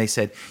stepped back and they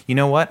said, you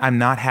know what? I'm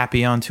not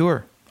happy on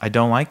tour. I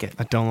don't like it.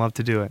 I don't love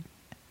to do it.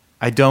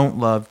 I don't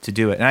love to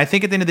do it. And I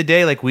think at the end of the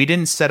day, like we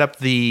didn't set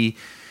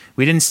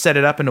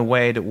it up in a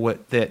way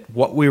that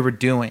what we were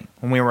doing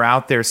when we were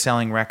out there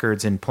selling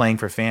records and playing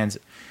for fans,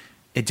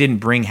 it didn't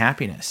bring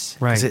happiness.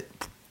 Right. 'Cause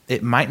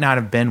it might not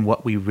have been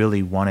what we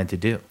really wanted to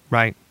do.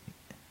 Right.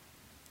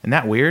 Isn't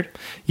that weird?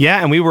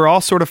 Yeah, and we were all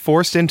sort of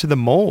forced into the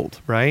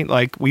mold, right?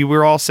 Like we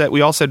all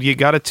said you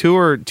got to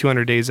tour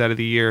 200 days out of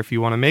the year if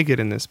you want to make it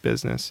in this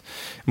business.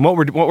 And what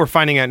we're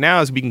finding out now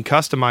is we can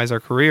customize our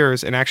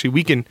careers, and actually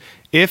we can,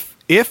 if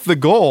the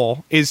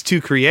goal is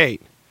to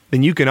create,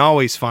 then you can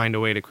always find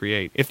a way to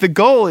create. If the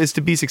goal is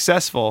to be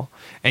successful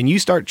and you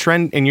start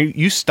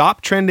you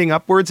stop trending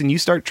upwards and you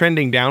start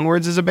trending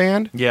downwards as a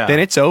band, then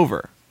it's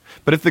over.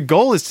 But if the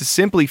goal is to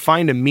simply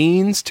find a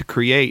means to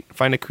create,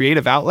 find a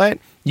creative outlet,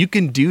 you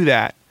can do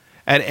that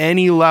at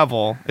any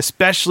level,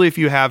 especially if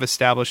you have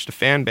established a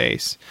fan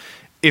base.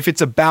 If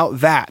it's about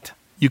that,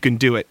 you can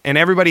do it. And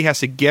everybody has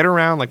to get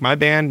around, like my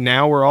band,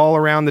 now we're all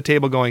around the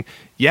table going,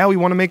 yeah, we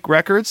want to make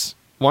records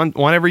one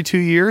every 2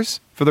 years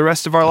for the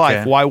rest of our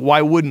life.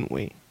 Why wouldn't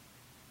we?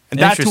 And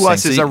that to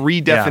us is a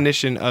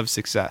redefinition of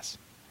success.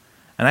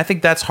 And I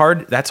think that's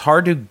hard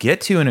to get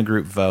to in a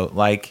group vote.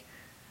 Like,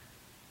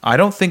 I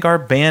don't think our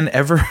band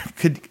ever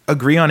could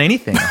agree on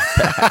anything like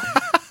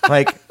that.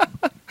 Like,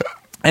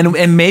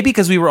 and maybe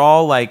because we were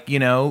all like, you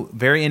know,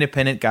 very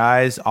independent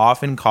guys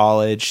off in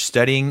college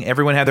studying.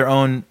 Everyone had their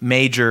own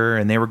major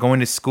and they were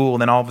going to school.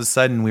 And then all of a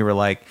sudden we were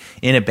like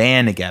in a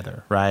band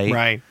together. Right.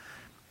 Right.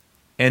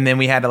 And then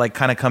we had to like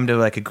kind of come to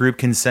like a group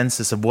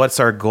consensus of what's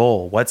our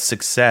goal, what's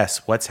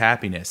success, what's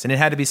happiness. And it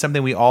had to be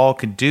something we all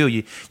could do.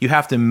 You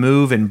have to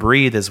move and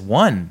breathe as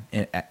one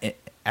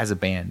as a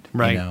band.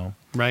 Right. You know?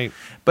 Right.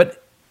 But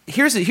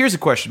here's a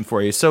question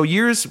for you. So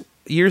years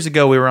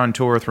ago, we were on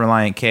tour with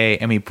Relient K,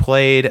 and we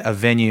played a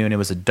venue, and it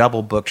was a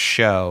double booked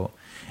show.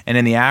 And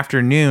in the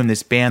afternoon,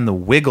 this band, the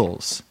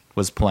Wiggles,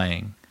 was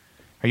playing.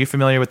 Are you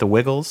familiar with the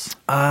Wiggles?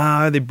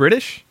 Are they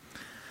British?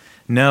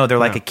 No, they're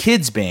like a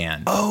kids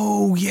band.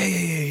 Oh,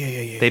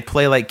 yeah. They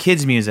play like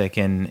kids music,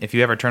 and if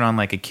you ever turn on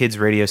like a kids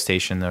radio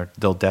station,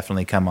 they'll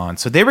definitely come on.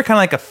 So they were kind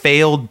of like a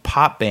failed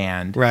pop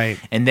band, Right.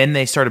 And then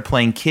they started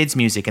playing kids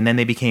music, and then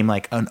they became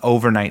like an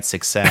overnight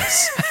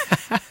success.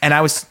 And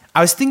I was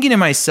thinking to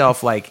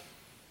myself, like,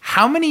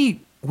 how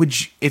many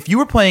if you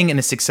were playing in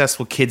a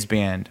successful kids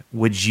band,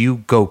 would you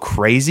go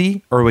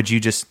crazy or would you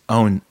just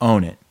own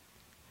it?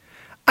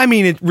 I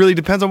mean, it really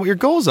depends on what your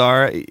goals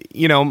are.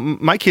 You know,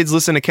 my kids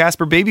listen to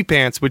Casper Baby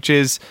Pants, which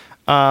is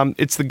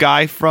it's the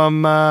guy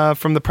from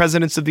the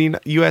Presidents of the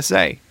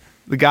USA,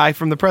 the guy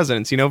from the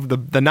Presidents. You know, the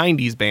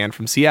 '90s band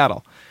from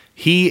Seattle.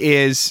 He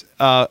is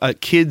a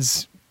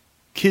kids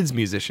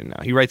musician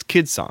now. He writes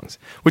kids songs,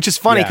 which is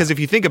funny because if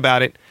you think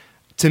about it,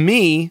 to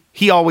me,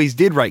 he always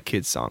did write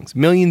kids songs.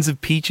 Millions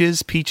of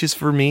peaches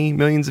for me.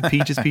 Millions of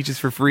peaches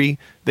for free.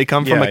 They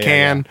come from a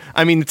can. Yeah.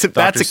 I mean, that's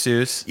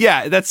Seuss.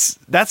 Yeah,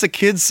 that's a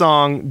kid's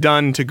song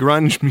done to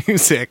grunge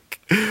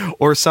music,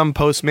 or some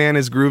postman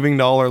is grooving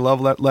to all our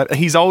love.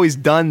 He's always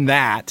done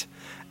that.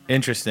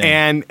 Interesting.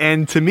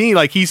 And to me,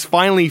 like, he's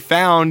finally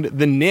found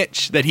the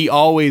niche that he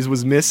always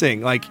was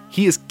missing. Like,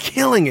 he is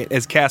killing it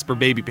as Casper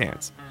Baby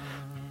Pants.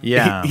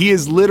 Yeah. He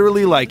is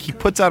literally like, he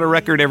puts out a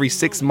record every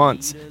 6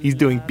 months. He's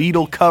doing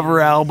Beatle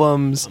cover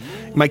albums.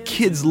 My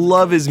kids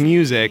love his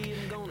music.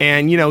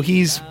 And, you know,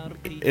 he's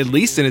at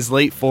least in his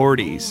late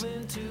 40s.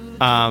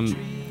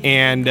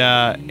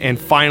 And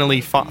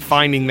finally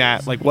finding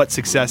that, like, what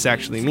success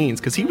actually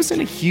means. Because he was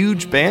in a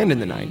huge band in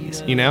the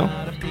 90s, you know?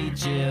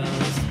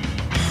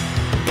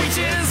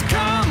 Peaches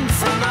come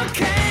from a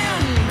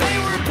can. They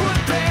were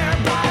put there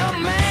by a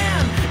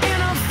man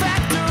in a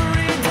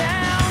factory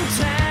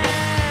downtown.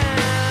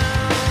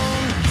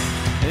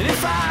 And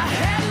if I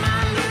had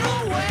my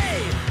little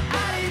way,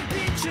 I'd eat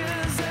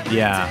peaches every day.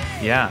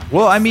 Yeah.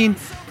 Well, I mean,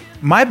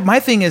 my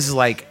thing is,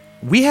 like,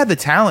 we had the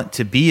talent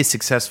to be a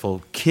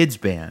successful kids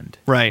band.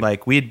 Right.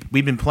 Like, we've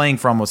been playing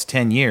for almost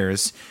 10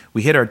 years.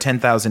 We hit our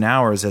 10,000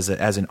 hours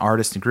as an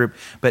artist and group,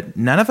 but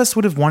none of us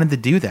would have wanted to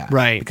do that.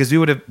 Right. Because we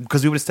would have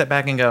stepped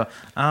back and go,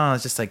 "Oh,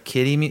 it's just like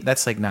kiddie me.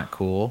 That's like not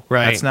cool."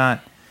 Right. That's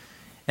not.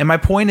 And my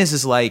point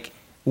is like,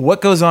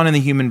 what goes on in the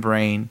human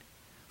brain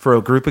for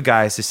a group of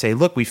guys to say,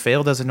 "Look, we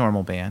failed as a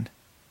normal band.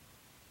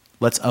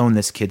 Let's own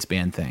this kids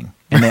band thing."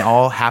 And they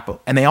all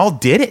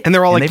did it. And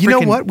they're all like, you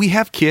know freaking- what? We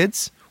have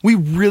kids. We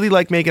really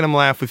like making them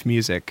laugh with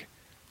music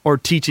or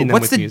teaching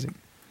them with music.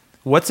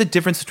 What's the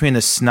difference between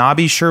the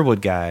snobby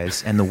Sherwood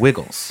guys and the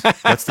Wiggles?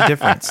 What's the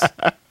difference?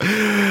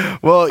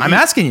 Well, I'm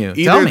asking you.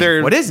 Either Tell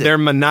me. What is it? They're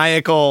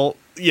maniacal,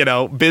 you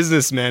know,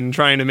 businessmen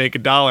trying to make a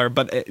dollar.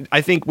 But I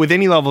think with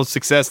any level of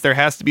success, there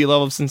has to be a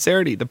level of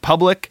sincerity. The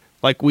public,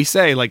 like we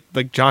say, like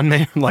John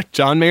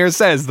Mayer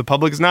says, the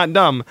public is not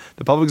dumb.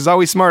 The public is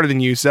always smarter than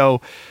you.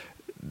 So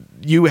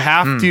you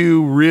have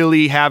to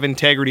really have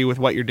integrity with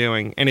what you're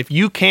doing. And if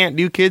you can't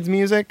do kids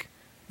music,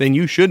 then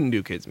you shouldn't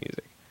do kids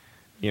music.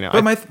 You know,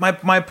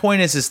 but my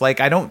point is like,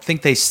 I don't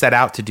think they set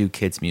out to do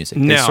kids music.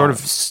 No, they sort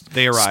of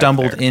they arrived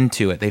stumbled there.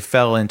 into it. They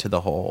fell into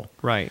the hole.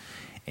 right.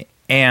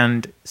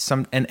 And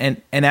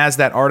as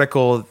that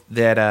article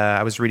that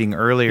I was reading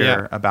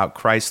earlier about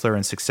Chrysler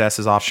and success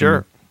is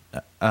often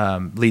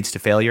leads to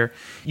failure.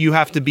 You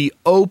have to be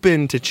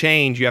open to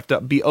change. You have to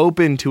be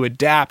open to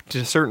adapt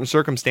to certain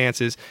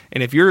circumstances.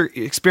 And if you're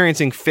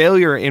experiencing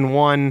failure in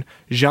one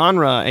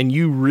genre and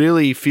you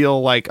really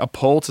feel like a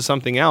pull to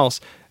something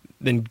else,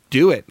 then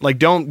do it. Like,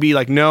 don't be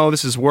like, no,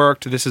 this has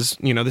worked. This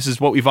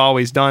is what we've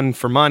always done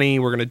for money.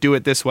 We're going to do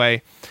it this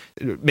way.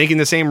 Making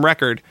the same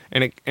record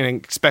and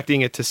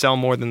expecting it to sell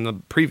more than the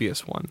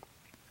previous one.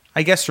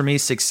 I guess for me,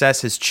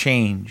 success has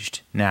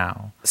changed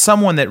now.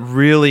 Someone that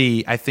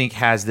really, I think,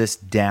 has this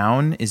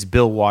down is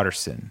Bill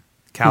Watterson,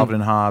 Calvin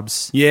and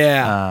Hobbes.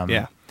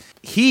 Yeah.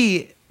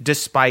 He,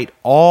 despite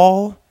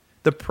all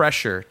the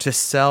pressure to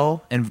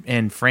sell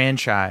and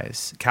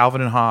franchise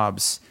Calvin and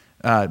Hobbes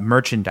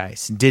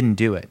merchandise, didn't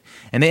do it.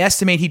 And they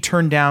estimate he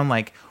turned down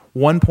like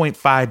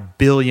 $1.5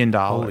 billion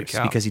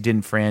because he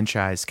didn't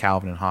franchise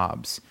Calvin and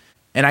Hobbes.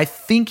 And I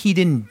think he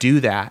didn't do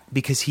that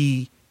because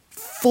he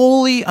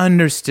fully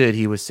understood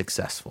he was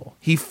successful.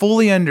 He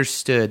fully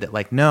understood that,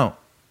 like, no,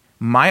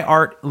 my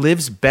art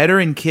lives better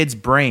in kids'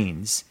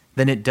 brains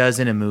than it does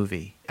in a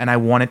movie. And I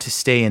want it to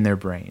stay in their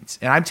brains.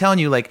 And I'm telling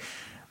you, like,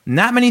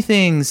 not many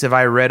things have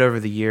I read over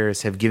the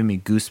years have given me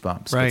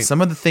goosebumps. Right. But some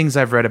of the things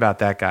I've read about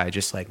that guy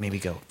just like maybe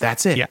go,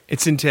 that's it. Yeah,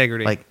 it's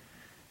integrity. Like,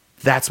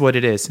 that's what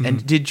it is. Mm-hmm.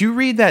 And did you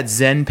read that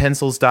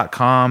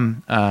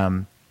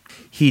zenpencils.com?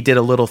 He did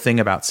a little thing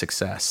about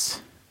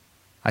success.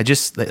 A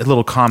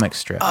little comic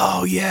strip.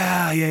 Oh,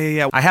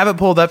 yeah. I have it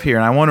pulled up here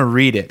and I want to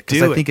read it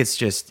because I think it's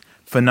just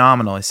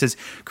phenomenal. It says,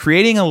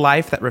 creating a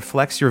life that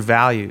reflects your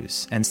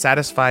values and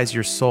satisfies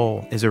your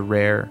soul is a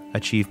rare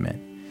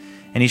achievement.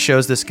 And he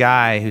shows this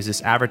guy who's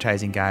this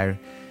advertising guy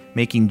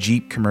making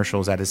Jeep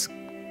commercials at his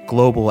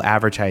global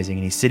advertising,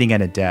 and he's sitting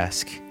at a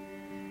desk.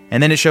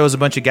 And then it shows a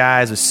bunch of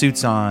guys with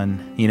suits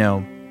on, you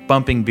know,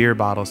 bumping beer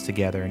bottles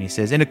together. And he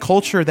says, in a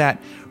culture that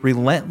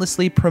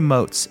relentlessly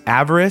promotes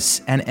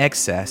avarice and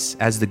excess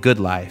as the good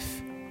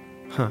life,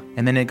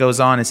 And then it goes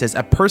on, it says,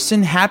 a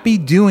person happy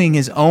doing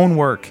his own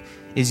work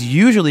is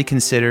usually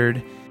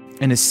considered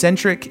an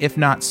eccentric, if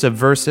not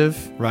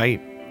subversive.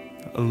 Right.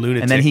 A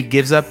lunatic. And then he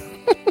gives up,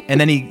 and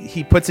then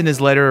he puts in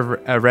his letter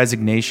of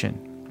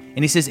resignation.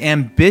 And he says,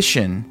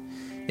 ambition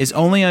is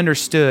only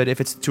understood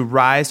if it's to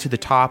rise to the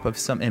top of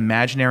some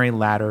imaginary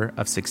ladder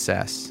of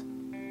success.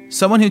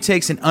 Someone who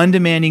takes an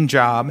undemanding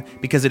job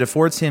because it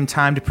affords him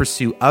time to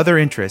pursue other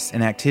interests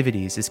and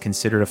activities is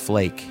considered a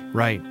flake.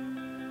 Right.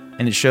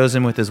 And it shows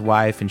him with his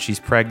wife, and she's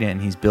pregnant,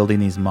 and he's building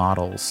these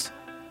models.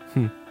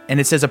 And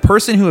it says a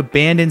person who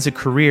abandons a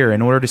career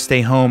in order to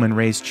stay home and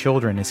raise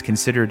children is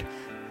considered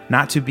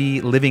not to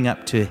be living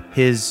up to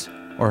his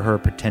or her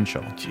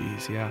potential.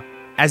 Jeez, yeah.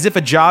 As if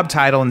a job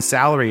title and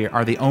salary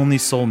are the only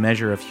sole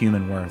measure of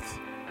human worth.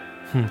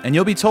 And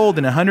you'll be told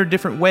in 100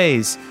 different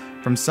ways,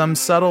 from some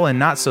subtle and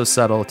not so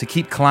subtle, to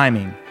keep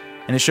climbing.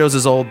 And it shows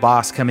his old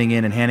boss coming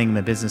in and handing him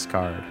a business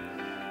card.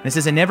 And it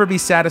says, and never be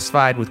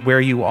satisfied with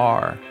where you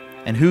are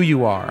and who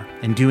you are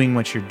and doing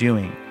what you're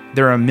doing.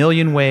 There are a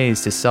million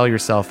ways to sell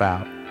yourself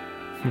out.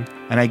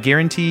 And I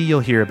guarantee you'll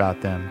hear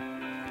about them.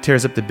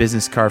 Tears up the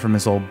business card from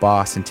his old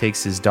boss and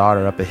takes his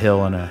daughter up a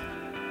hill in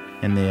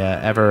the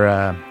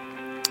ever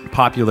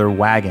popular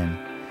wagon.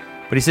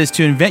 But he says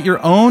to invent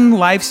your own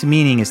life's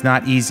meaning is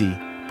not easy,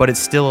 but it's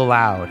still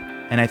allowed.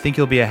 And I think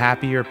you'll be a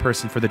happier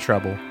person for the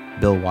trouble.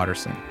 Bill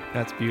Watterson.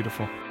 That's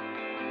beautiful.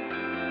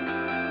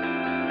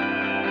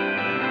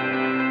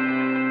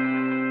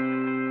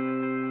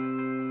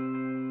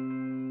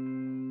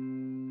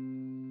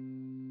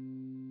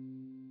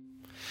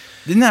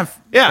 Didn't that?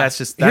 Yeah, That's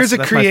here's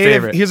my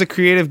favorite. a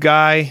creative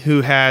guy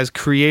who has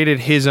created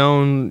his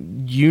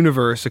own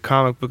universe, a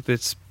comic book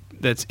that's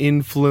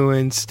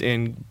influenced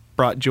and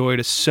brought joy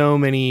to so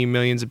many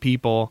millions of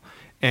people,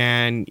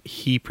 and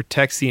he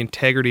protects the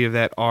integrity of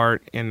that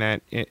art and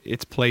that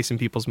its place in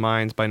people's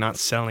minds by not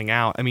selling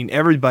out. I mean,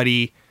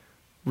 everybody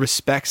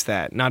respects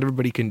that. Not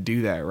everybody can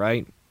do that,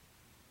 right?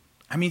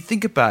 I mean,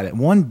 think about it.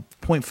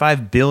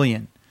 1.5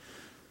 billion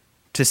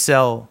to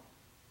sell,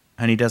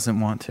 and he doesn't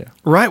want to.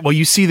 Right. Well,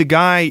 you see the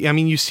guy. I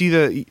mean, you see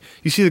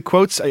the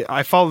quotes.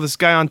 I follow this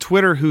guy on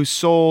Twitter who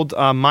sold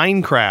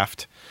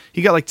Minecraft.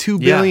 He got like 2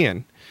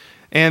 billion,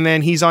 and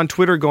then he's on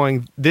Twitter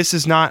going, "This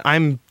is not.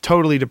 I'm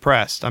totally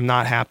depressed. I'm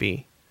not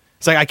happy."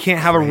 It's like I can't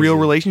have a real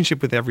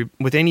relationship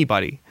with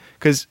anybody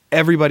because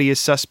everybody is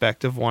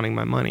suspect of wanting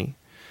my money.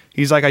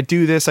 He's like, I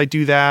do this, I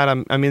do that.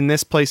 I'm in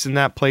this place and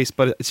that place,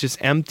 but it's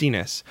just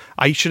emptiness.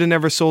 I should have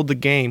never sold the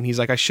game. He's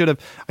like, I should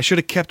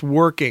have kept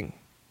working.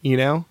 You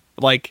know,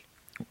 like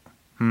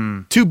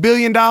 $2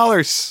 billion.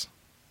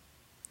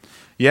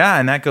 Yeah,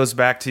 and that goes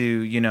back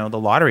to, the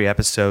lottery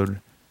episode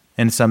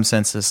in some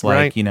senses.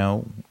 Like,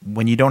 Right.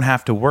 When you don't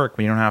have to work,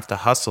 when you don't have to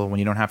hustle, when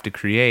you don't have to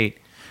create,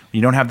 when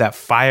you don't have that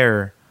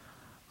fire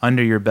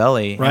under your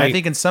belly. And I Right.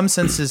 think in some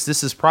senses,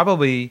 this is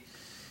probably,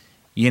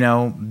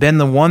 been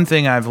the one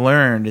thing I've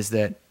learned is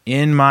that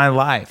in my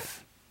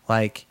life,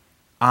 like,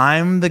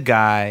 I'm the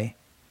guy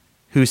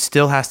who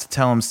still has to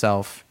tell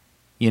himself,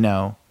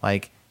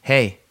 like,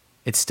 hey,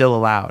 it's still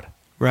allowed.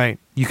 Right.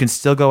 You can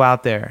still go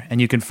out there and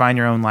you can find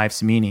your own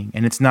life's meaning,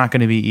 and it's not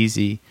going to be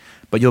easy,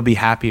 but you'll be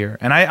happier.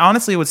 And I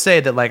honestly would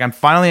say that, like, I'm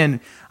finally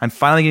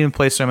getting to a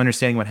place where I'm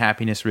understanding what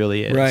happiness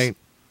really is. Right.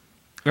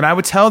 And I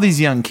would tell these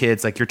young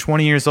kids, like, you're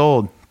 20 years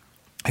old.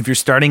 If you're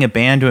starting a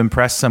band to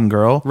impress some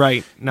girl,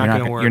 Right. Not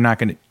going to work.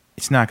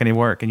 It's not going to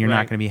work, and you're Right.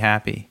 not going to be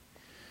happy.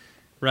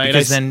 Right.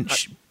 Because then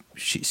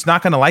she's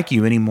not going to like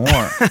you anymore.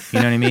 You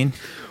know what I mean?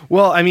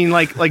 Well, I mean,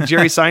 like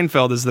Jerry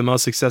Seinfeld is the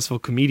most successful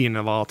comedian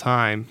of all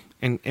time,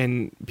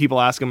 and people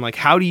ask him, like,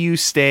 how do you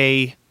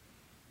stay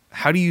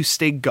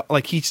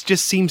like, he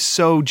just seems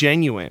so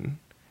genuine.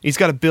 He's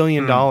got $1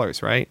 billion,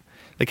 right?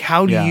 Like,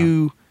 how do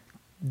you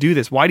do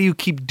this? Why do you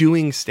keep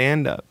doing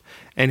stand-up?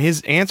 And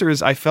his answer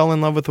is, I fell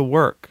in love with the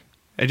work.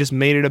 I just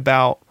made it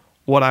about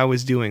what I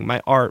was doing,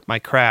 my art, my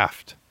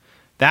craft.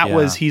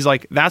 He's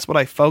like, that's what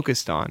I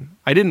focused on.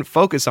 I didn't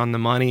focus on the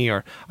money,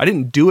 or I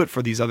didn't do it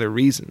for these other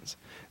reasons.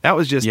 That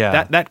was just,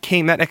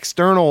 that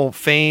external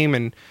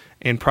fame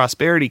and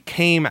prosperity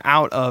came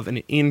out of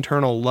an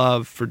internal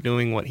love for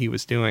doing what he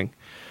was doing.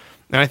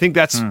 And I think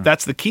that's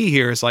the key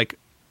here is, like,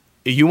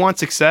 you want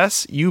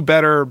success, you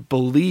better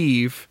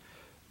believe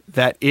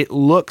that it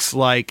looks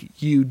like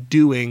you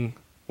doing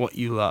what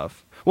you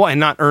love. Well,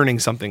 and not earning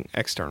something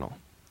external.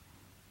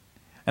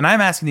 And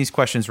I'm asking these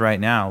questions right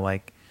now,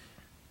 like,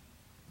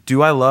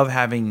 do I love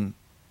having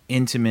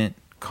intimate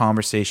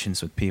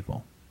conversations with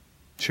people?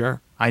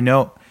 Sure. I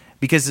know,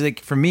 because, like,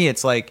 for me,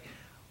 it's like,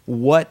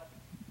 what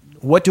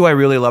do I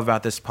really love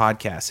about this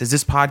podcast? Is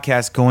this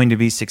podcast going to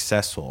be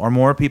successful? Are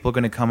more people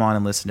going to come on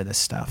and listen to this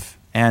stuff?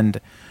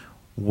 And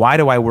why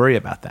do I worry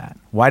about that?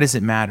 Why does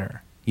it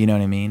matter? You know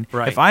what I mean?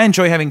 Right. If I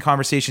enjoy having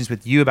conversations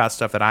with you about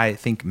stuff that I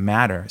think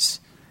matters,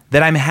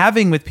 that I'm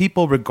having with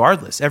people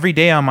regardless, every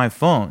day on my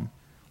phone,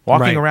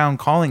 walking around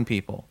calling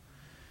people,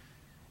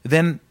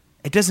 then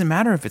it doesn't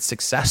matter if it's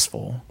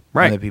successful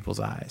in other people's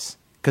eyes,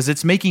 because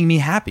it's making me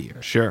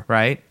happier. Sure.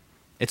 Right?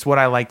 It's what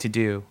I like to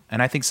do.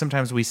 And I think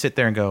sometimes we sit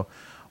there and go,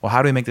 well,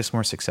 how do we make this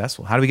more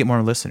successful? How do we get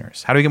more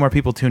listeners? How do we get more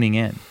people tuning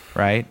in,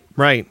 right?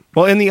 Right.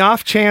 Well, in the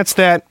off chance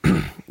that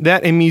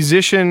that a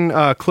musician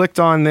clicked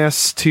on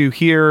this to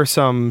hear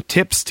some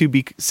tips to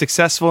be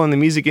successful in the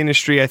music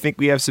industry, I think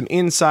we have some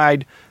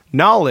inside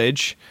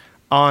knowledge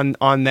on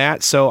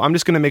that. So I'm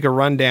just going to make a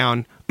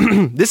rundown.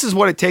 This is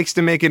what it takes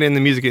to make it in the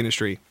music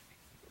industry.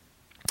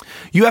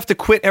 You have to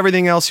quit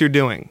everything else you're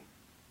doing.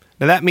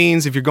 Now that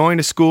means if you're going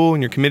to school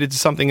and you're committed to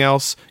something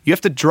else, you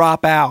have to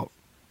drop out.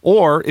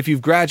 Or if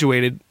you've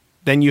graduated,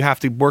 then you have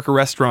to work a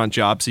restaurant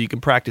job so you can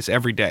practice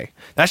every day.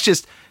 That's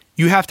just,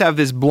 you have to have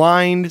this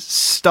blind,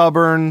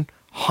 stubborn,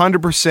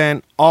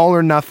 100% all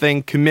or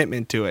nothing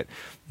commitment to it.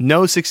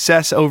 No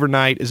success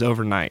overnight is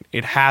overnight.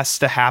 It has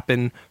to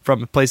happen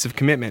from a place of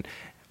commitment.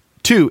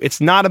 2,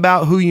 it's not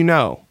about who you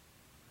know.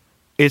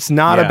 It's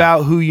not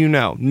about who you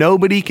know.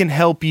 Nobody can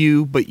help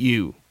you but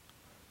you.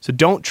 So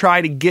don't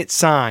try to get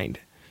signed.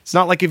 It's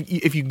not like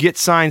if you get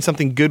signed,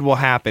 something good will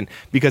happen,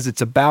 because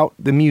it's about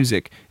the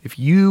music. If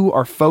you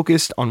are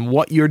focused on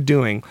what you're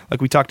doing,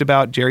 like we talked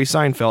about Jerry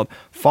Seinfeld,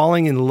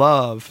 falling in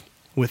love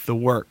with the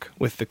work,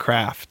 with the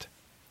craft,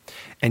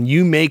 and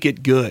you make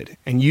it good,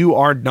 and you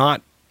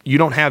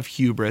don't have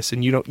hubris,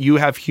 and you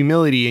have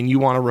humility, and you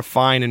want to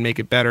refine and make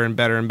it better and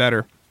better and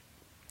better,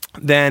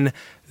 then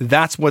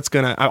that's what's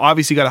going to,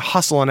 obviously you got to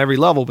hustle on every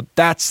level, but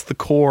that's the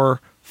core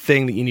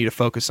thing that you need to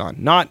focus on,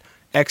 not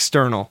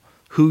external,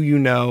 who you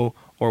know,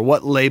 or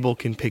what label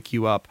can pick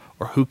you up,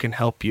 or who can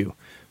help you.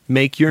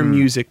 Make your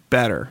music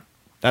better.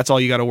 That's all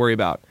you got to worry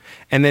about.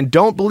 And then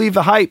don't believe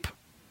the hype.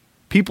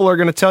 People are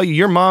going to tell you,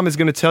 your mom is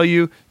going to tell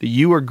you that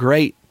you are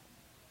great,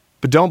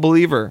 but don't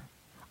believe her.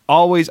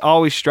 Always,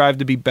 always strive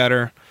to be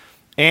better.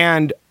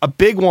 And a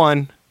big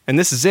one, and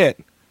this is it,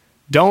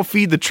 don't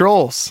feed the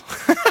trolls.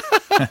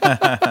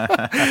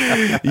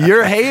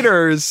 Your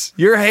haters,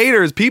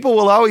 people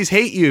will always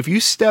hate you. If you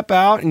step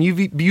out and you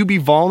be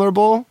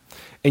vulnerable,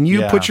 and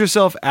you put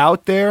yourself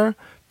out there,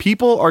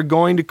 people are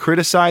going to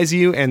criticize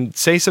you and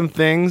say some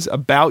things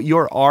about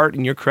your art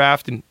and your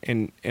craft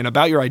and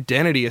about your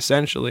identity,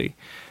 essentially,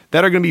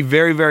 that are going to be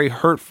very, very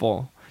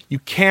hurtful. You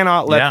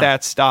cannot let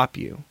that stop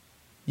you.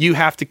 You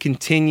have to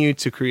continue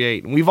to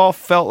create. And we've all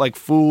felt like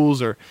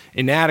fools or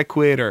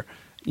inadequate or,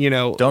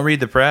 Don't read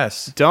the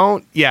press.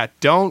 Don't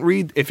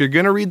read. If you're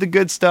going to read the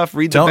good stuff,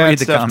 read the bad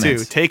stuff too.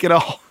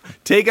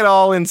 Take it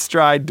all in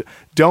stride.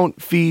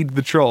 Don't feed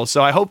the trolls.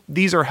 So I hope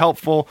these are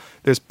helpful.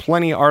 There's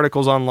plenty of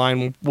articles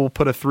online. We'll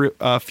put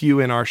a few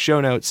in our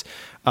show notes.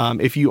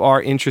 If you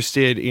are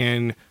interested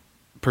in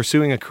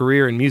pursuing a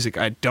career in music,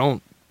 I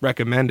don't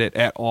recommend it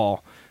at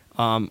all.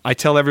 I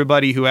tell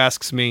everybody who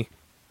asks me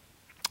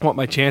what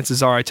my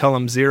chances are, I tell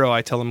them 0.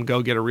 I tell them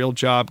go get a real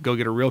job, go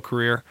get a real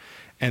career.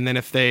 And then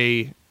if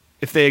they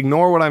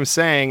ignore what I'm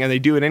saying and they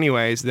do it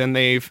anyways, then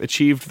they've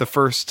achieved the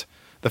first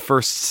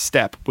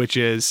step, which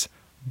is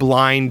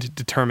blind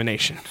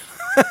determination.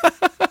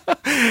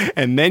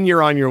 And then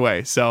you're on your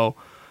way. So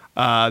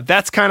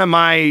that's kind of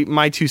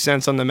my 2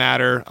 cents on the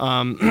matter.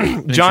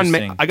 Don't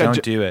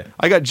do it.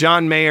 I got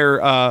John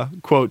Mayer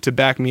quote to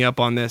back me up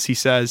on this. He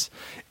says,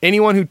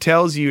 anyone who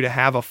tells you to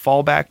have a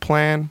fallback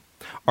plan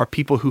are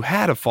people who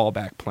had a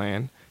fallback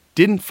plan,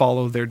 didn't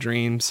follow their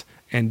dreams,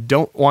 and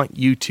don't want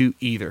you to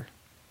either.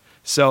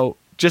 So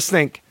just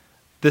think,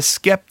 the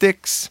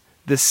skeptics,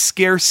 the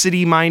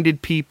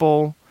scarcity-minded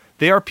people,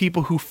 they are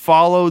people who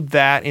followed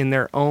that in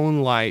their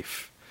own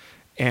life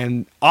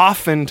and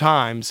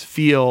oftentimes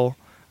feel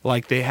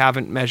like they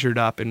haven't measured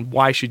up, and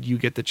why should you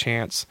get the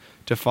chance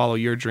to follow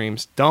your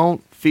dreams?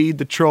 Don't feed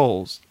the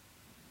trolls.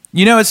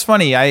 It's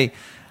funny. I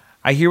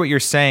hear what you're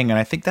saying, and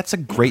I think that's a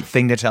great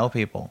thing to tell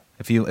people.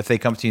 If they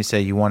come to you and say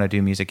you want to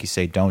do music, you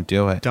say don't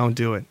do it. Don't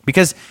do it.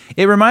 Because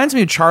it reminds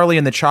me of Charlie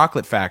and the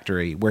Chocolate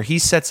Factory, where he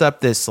sets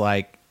up this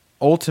like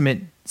ultimate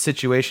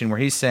situation where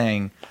he's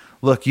saying,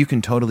 look, you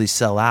can totally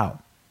sell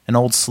out. And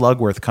old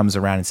Slugworth comes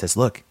around and says,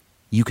 look,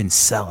 you can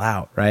sell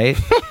out, right?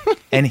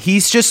 And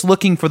he's just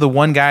looking for the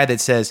one guy that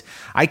says,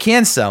 I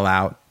can sell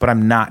out, but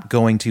I'm not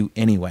going to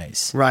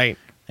anyways. Right.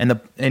 And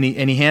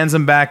he hands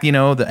him back,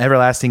 the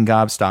everlasting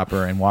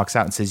gobstopper, and walks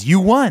out and says, you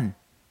won.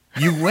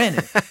 You win.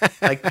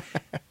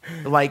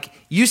 like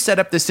you set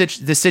up the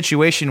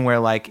situation where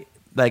like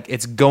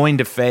it's going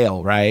to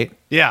fail, right?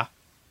 Yeah.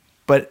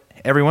 But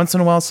every once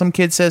in a while, some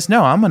kid says,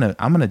 no, I'm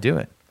gonna do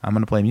it. I'm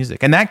gonna play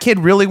music, and that kid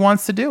really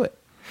wants to do it.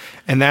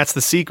 And that's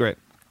the secret.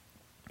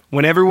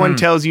 When everyone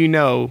tells you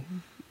no,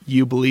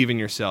 you believe in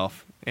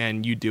yourself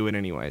and you do it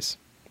anyways.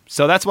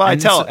 So that's why I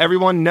tell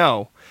everyone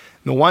no.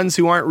 The ones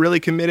who aren't really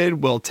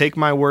committed will take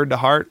my word to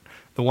heart.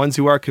 The ones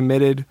who are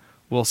committed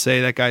will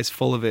say, that guy's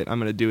full of it, I'm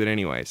going to do it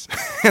anyways.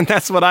 And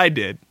that's what I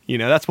did.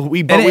 That's what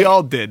we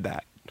all did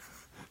that.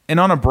 And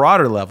on a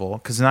broader level,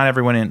 because not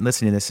everyone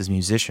listening to this is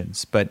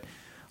musicians, but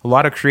a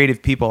lot of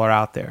creative people are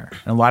out there.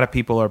 And a lot of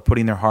people are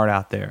putting their heart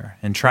out there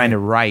and trying to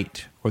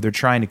write, or they're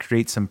trying to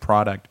create some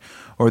product,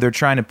 or they're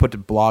trying to put a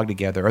blog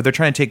together, or they're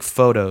trying to take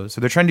photos,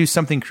 or they're trying to do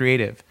something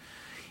creative.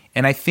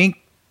 And I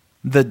think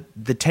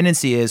the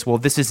tendency is, well,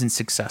 this isn't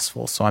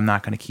successful, so I'm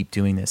not going to keep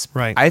doing this.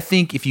 Right. I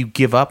think if you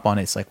give up on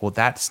it, it's like, well,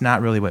 that's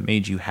not really what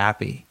made you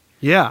happy.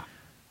 Yeah.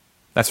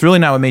 That's really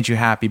not what made you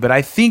happy. But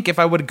I think if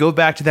I would go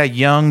back to that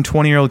young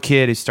 20-year-old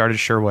kid who started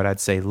Sherwood, I'd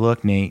say,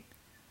 look, Nate,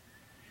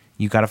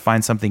 you got to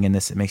find something in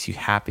this that makes you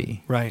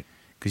happy. Right.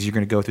 Because you're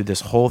going to go through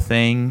this whole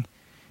thing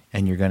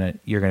and you're going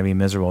to be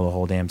miserable the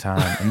whole damn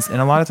time.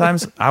 And a lot of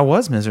times I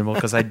was miserable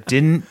because I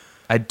didn't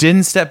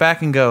step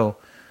back and go,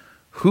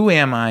 who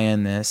am I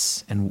in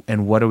this, and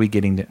what are we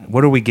getting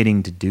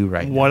to do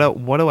right now?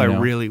 What do I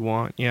really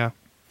want? Yeah.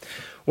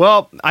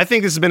 Well, I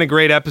think this has been a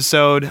great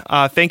episode.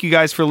 Thank you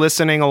guys for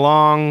listening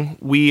along.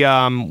 We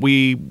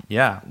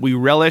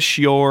relish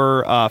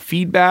your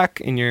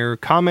feedback and your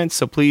comments.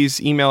 So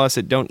please email us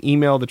at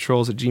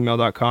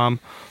don'temailthetrolls@gmail.com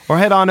or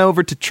head on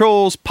over to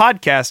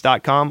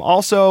trollspodcast.com.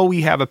 Also,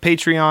 we have a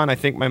Patreon. I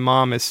think my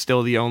mom is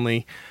still the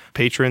only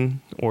patron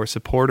or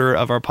supporter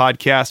of our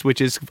podcast, which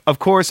is, of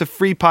course, a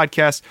free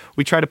podcast.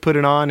 We try to put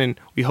it on, and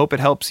we hope it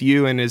helps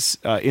you and is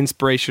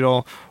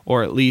inspirational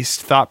or at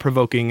least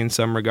thought-provoking in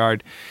some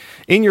regard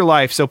in your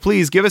life. So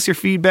please give us your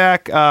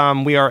feedback.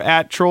 We are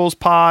at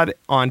TrollsPod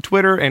on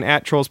Twitter and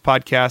at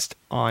TrollsPodcast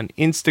on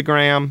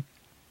Instagram.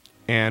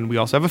 And we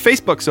also have a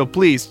Facebook. So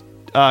please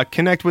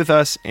connect with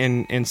us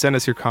and send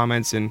us your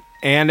comments.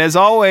 And as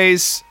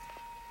always,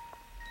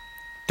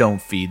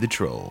 don't feed the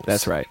trolls.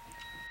 That's right.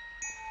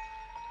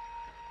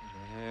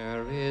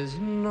 There is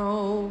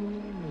no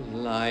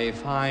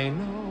life I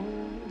know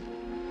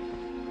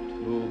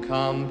to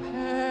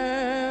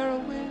compare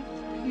with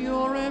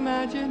pure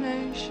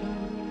imagination.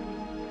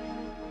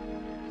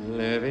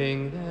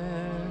 Living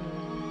there,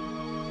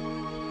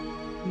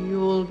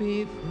 you'll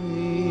be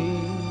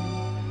free.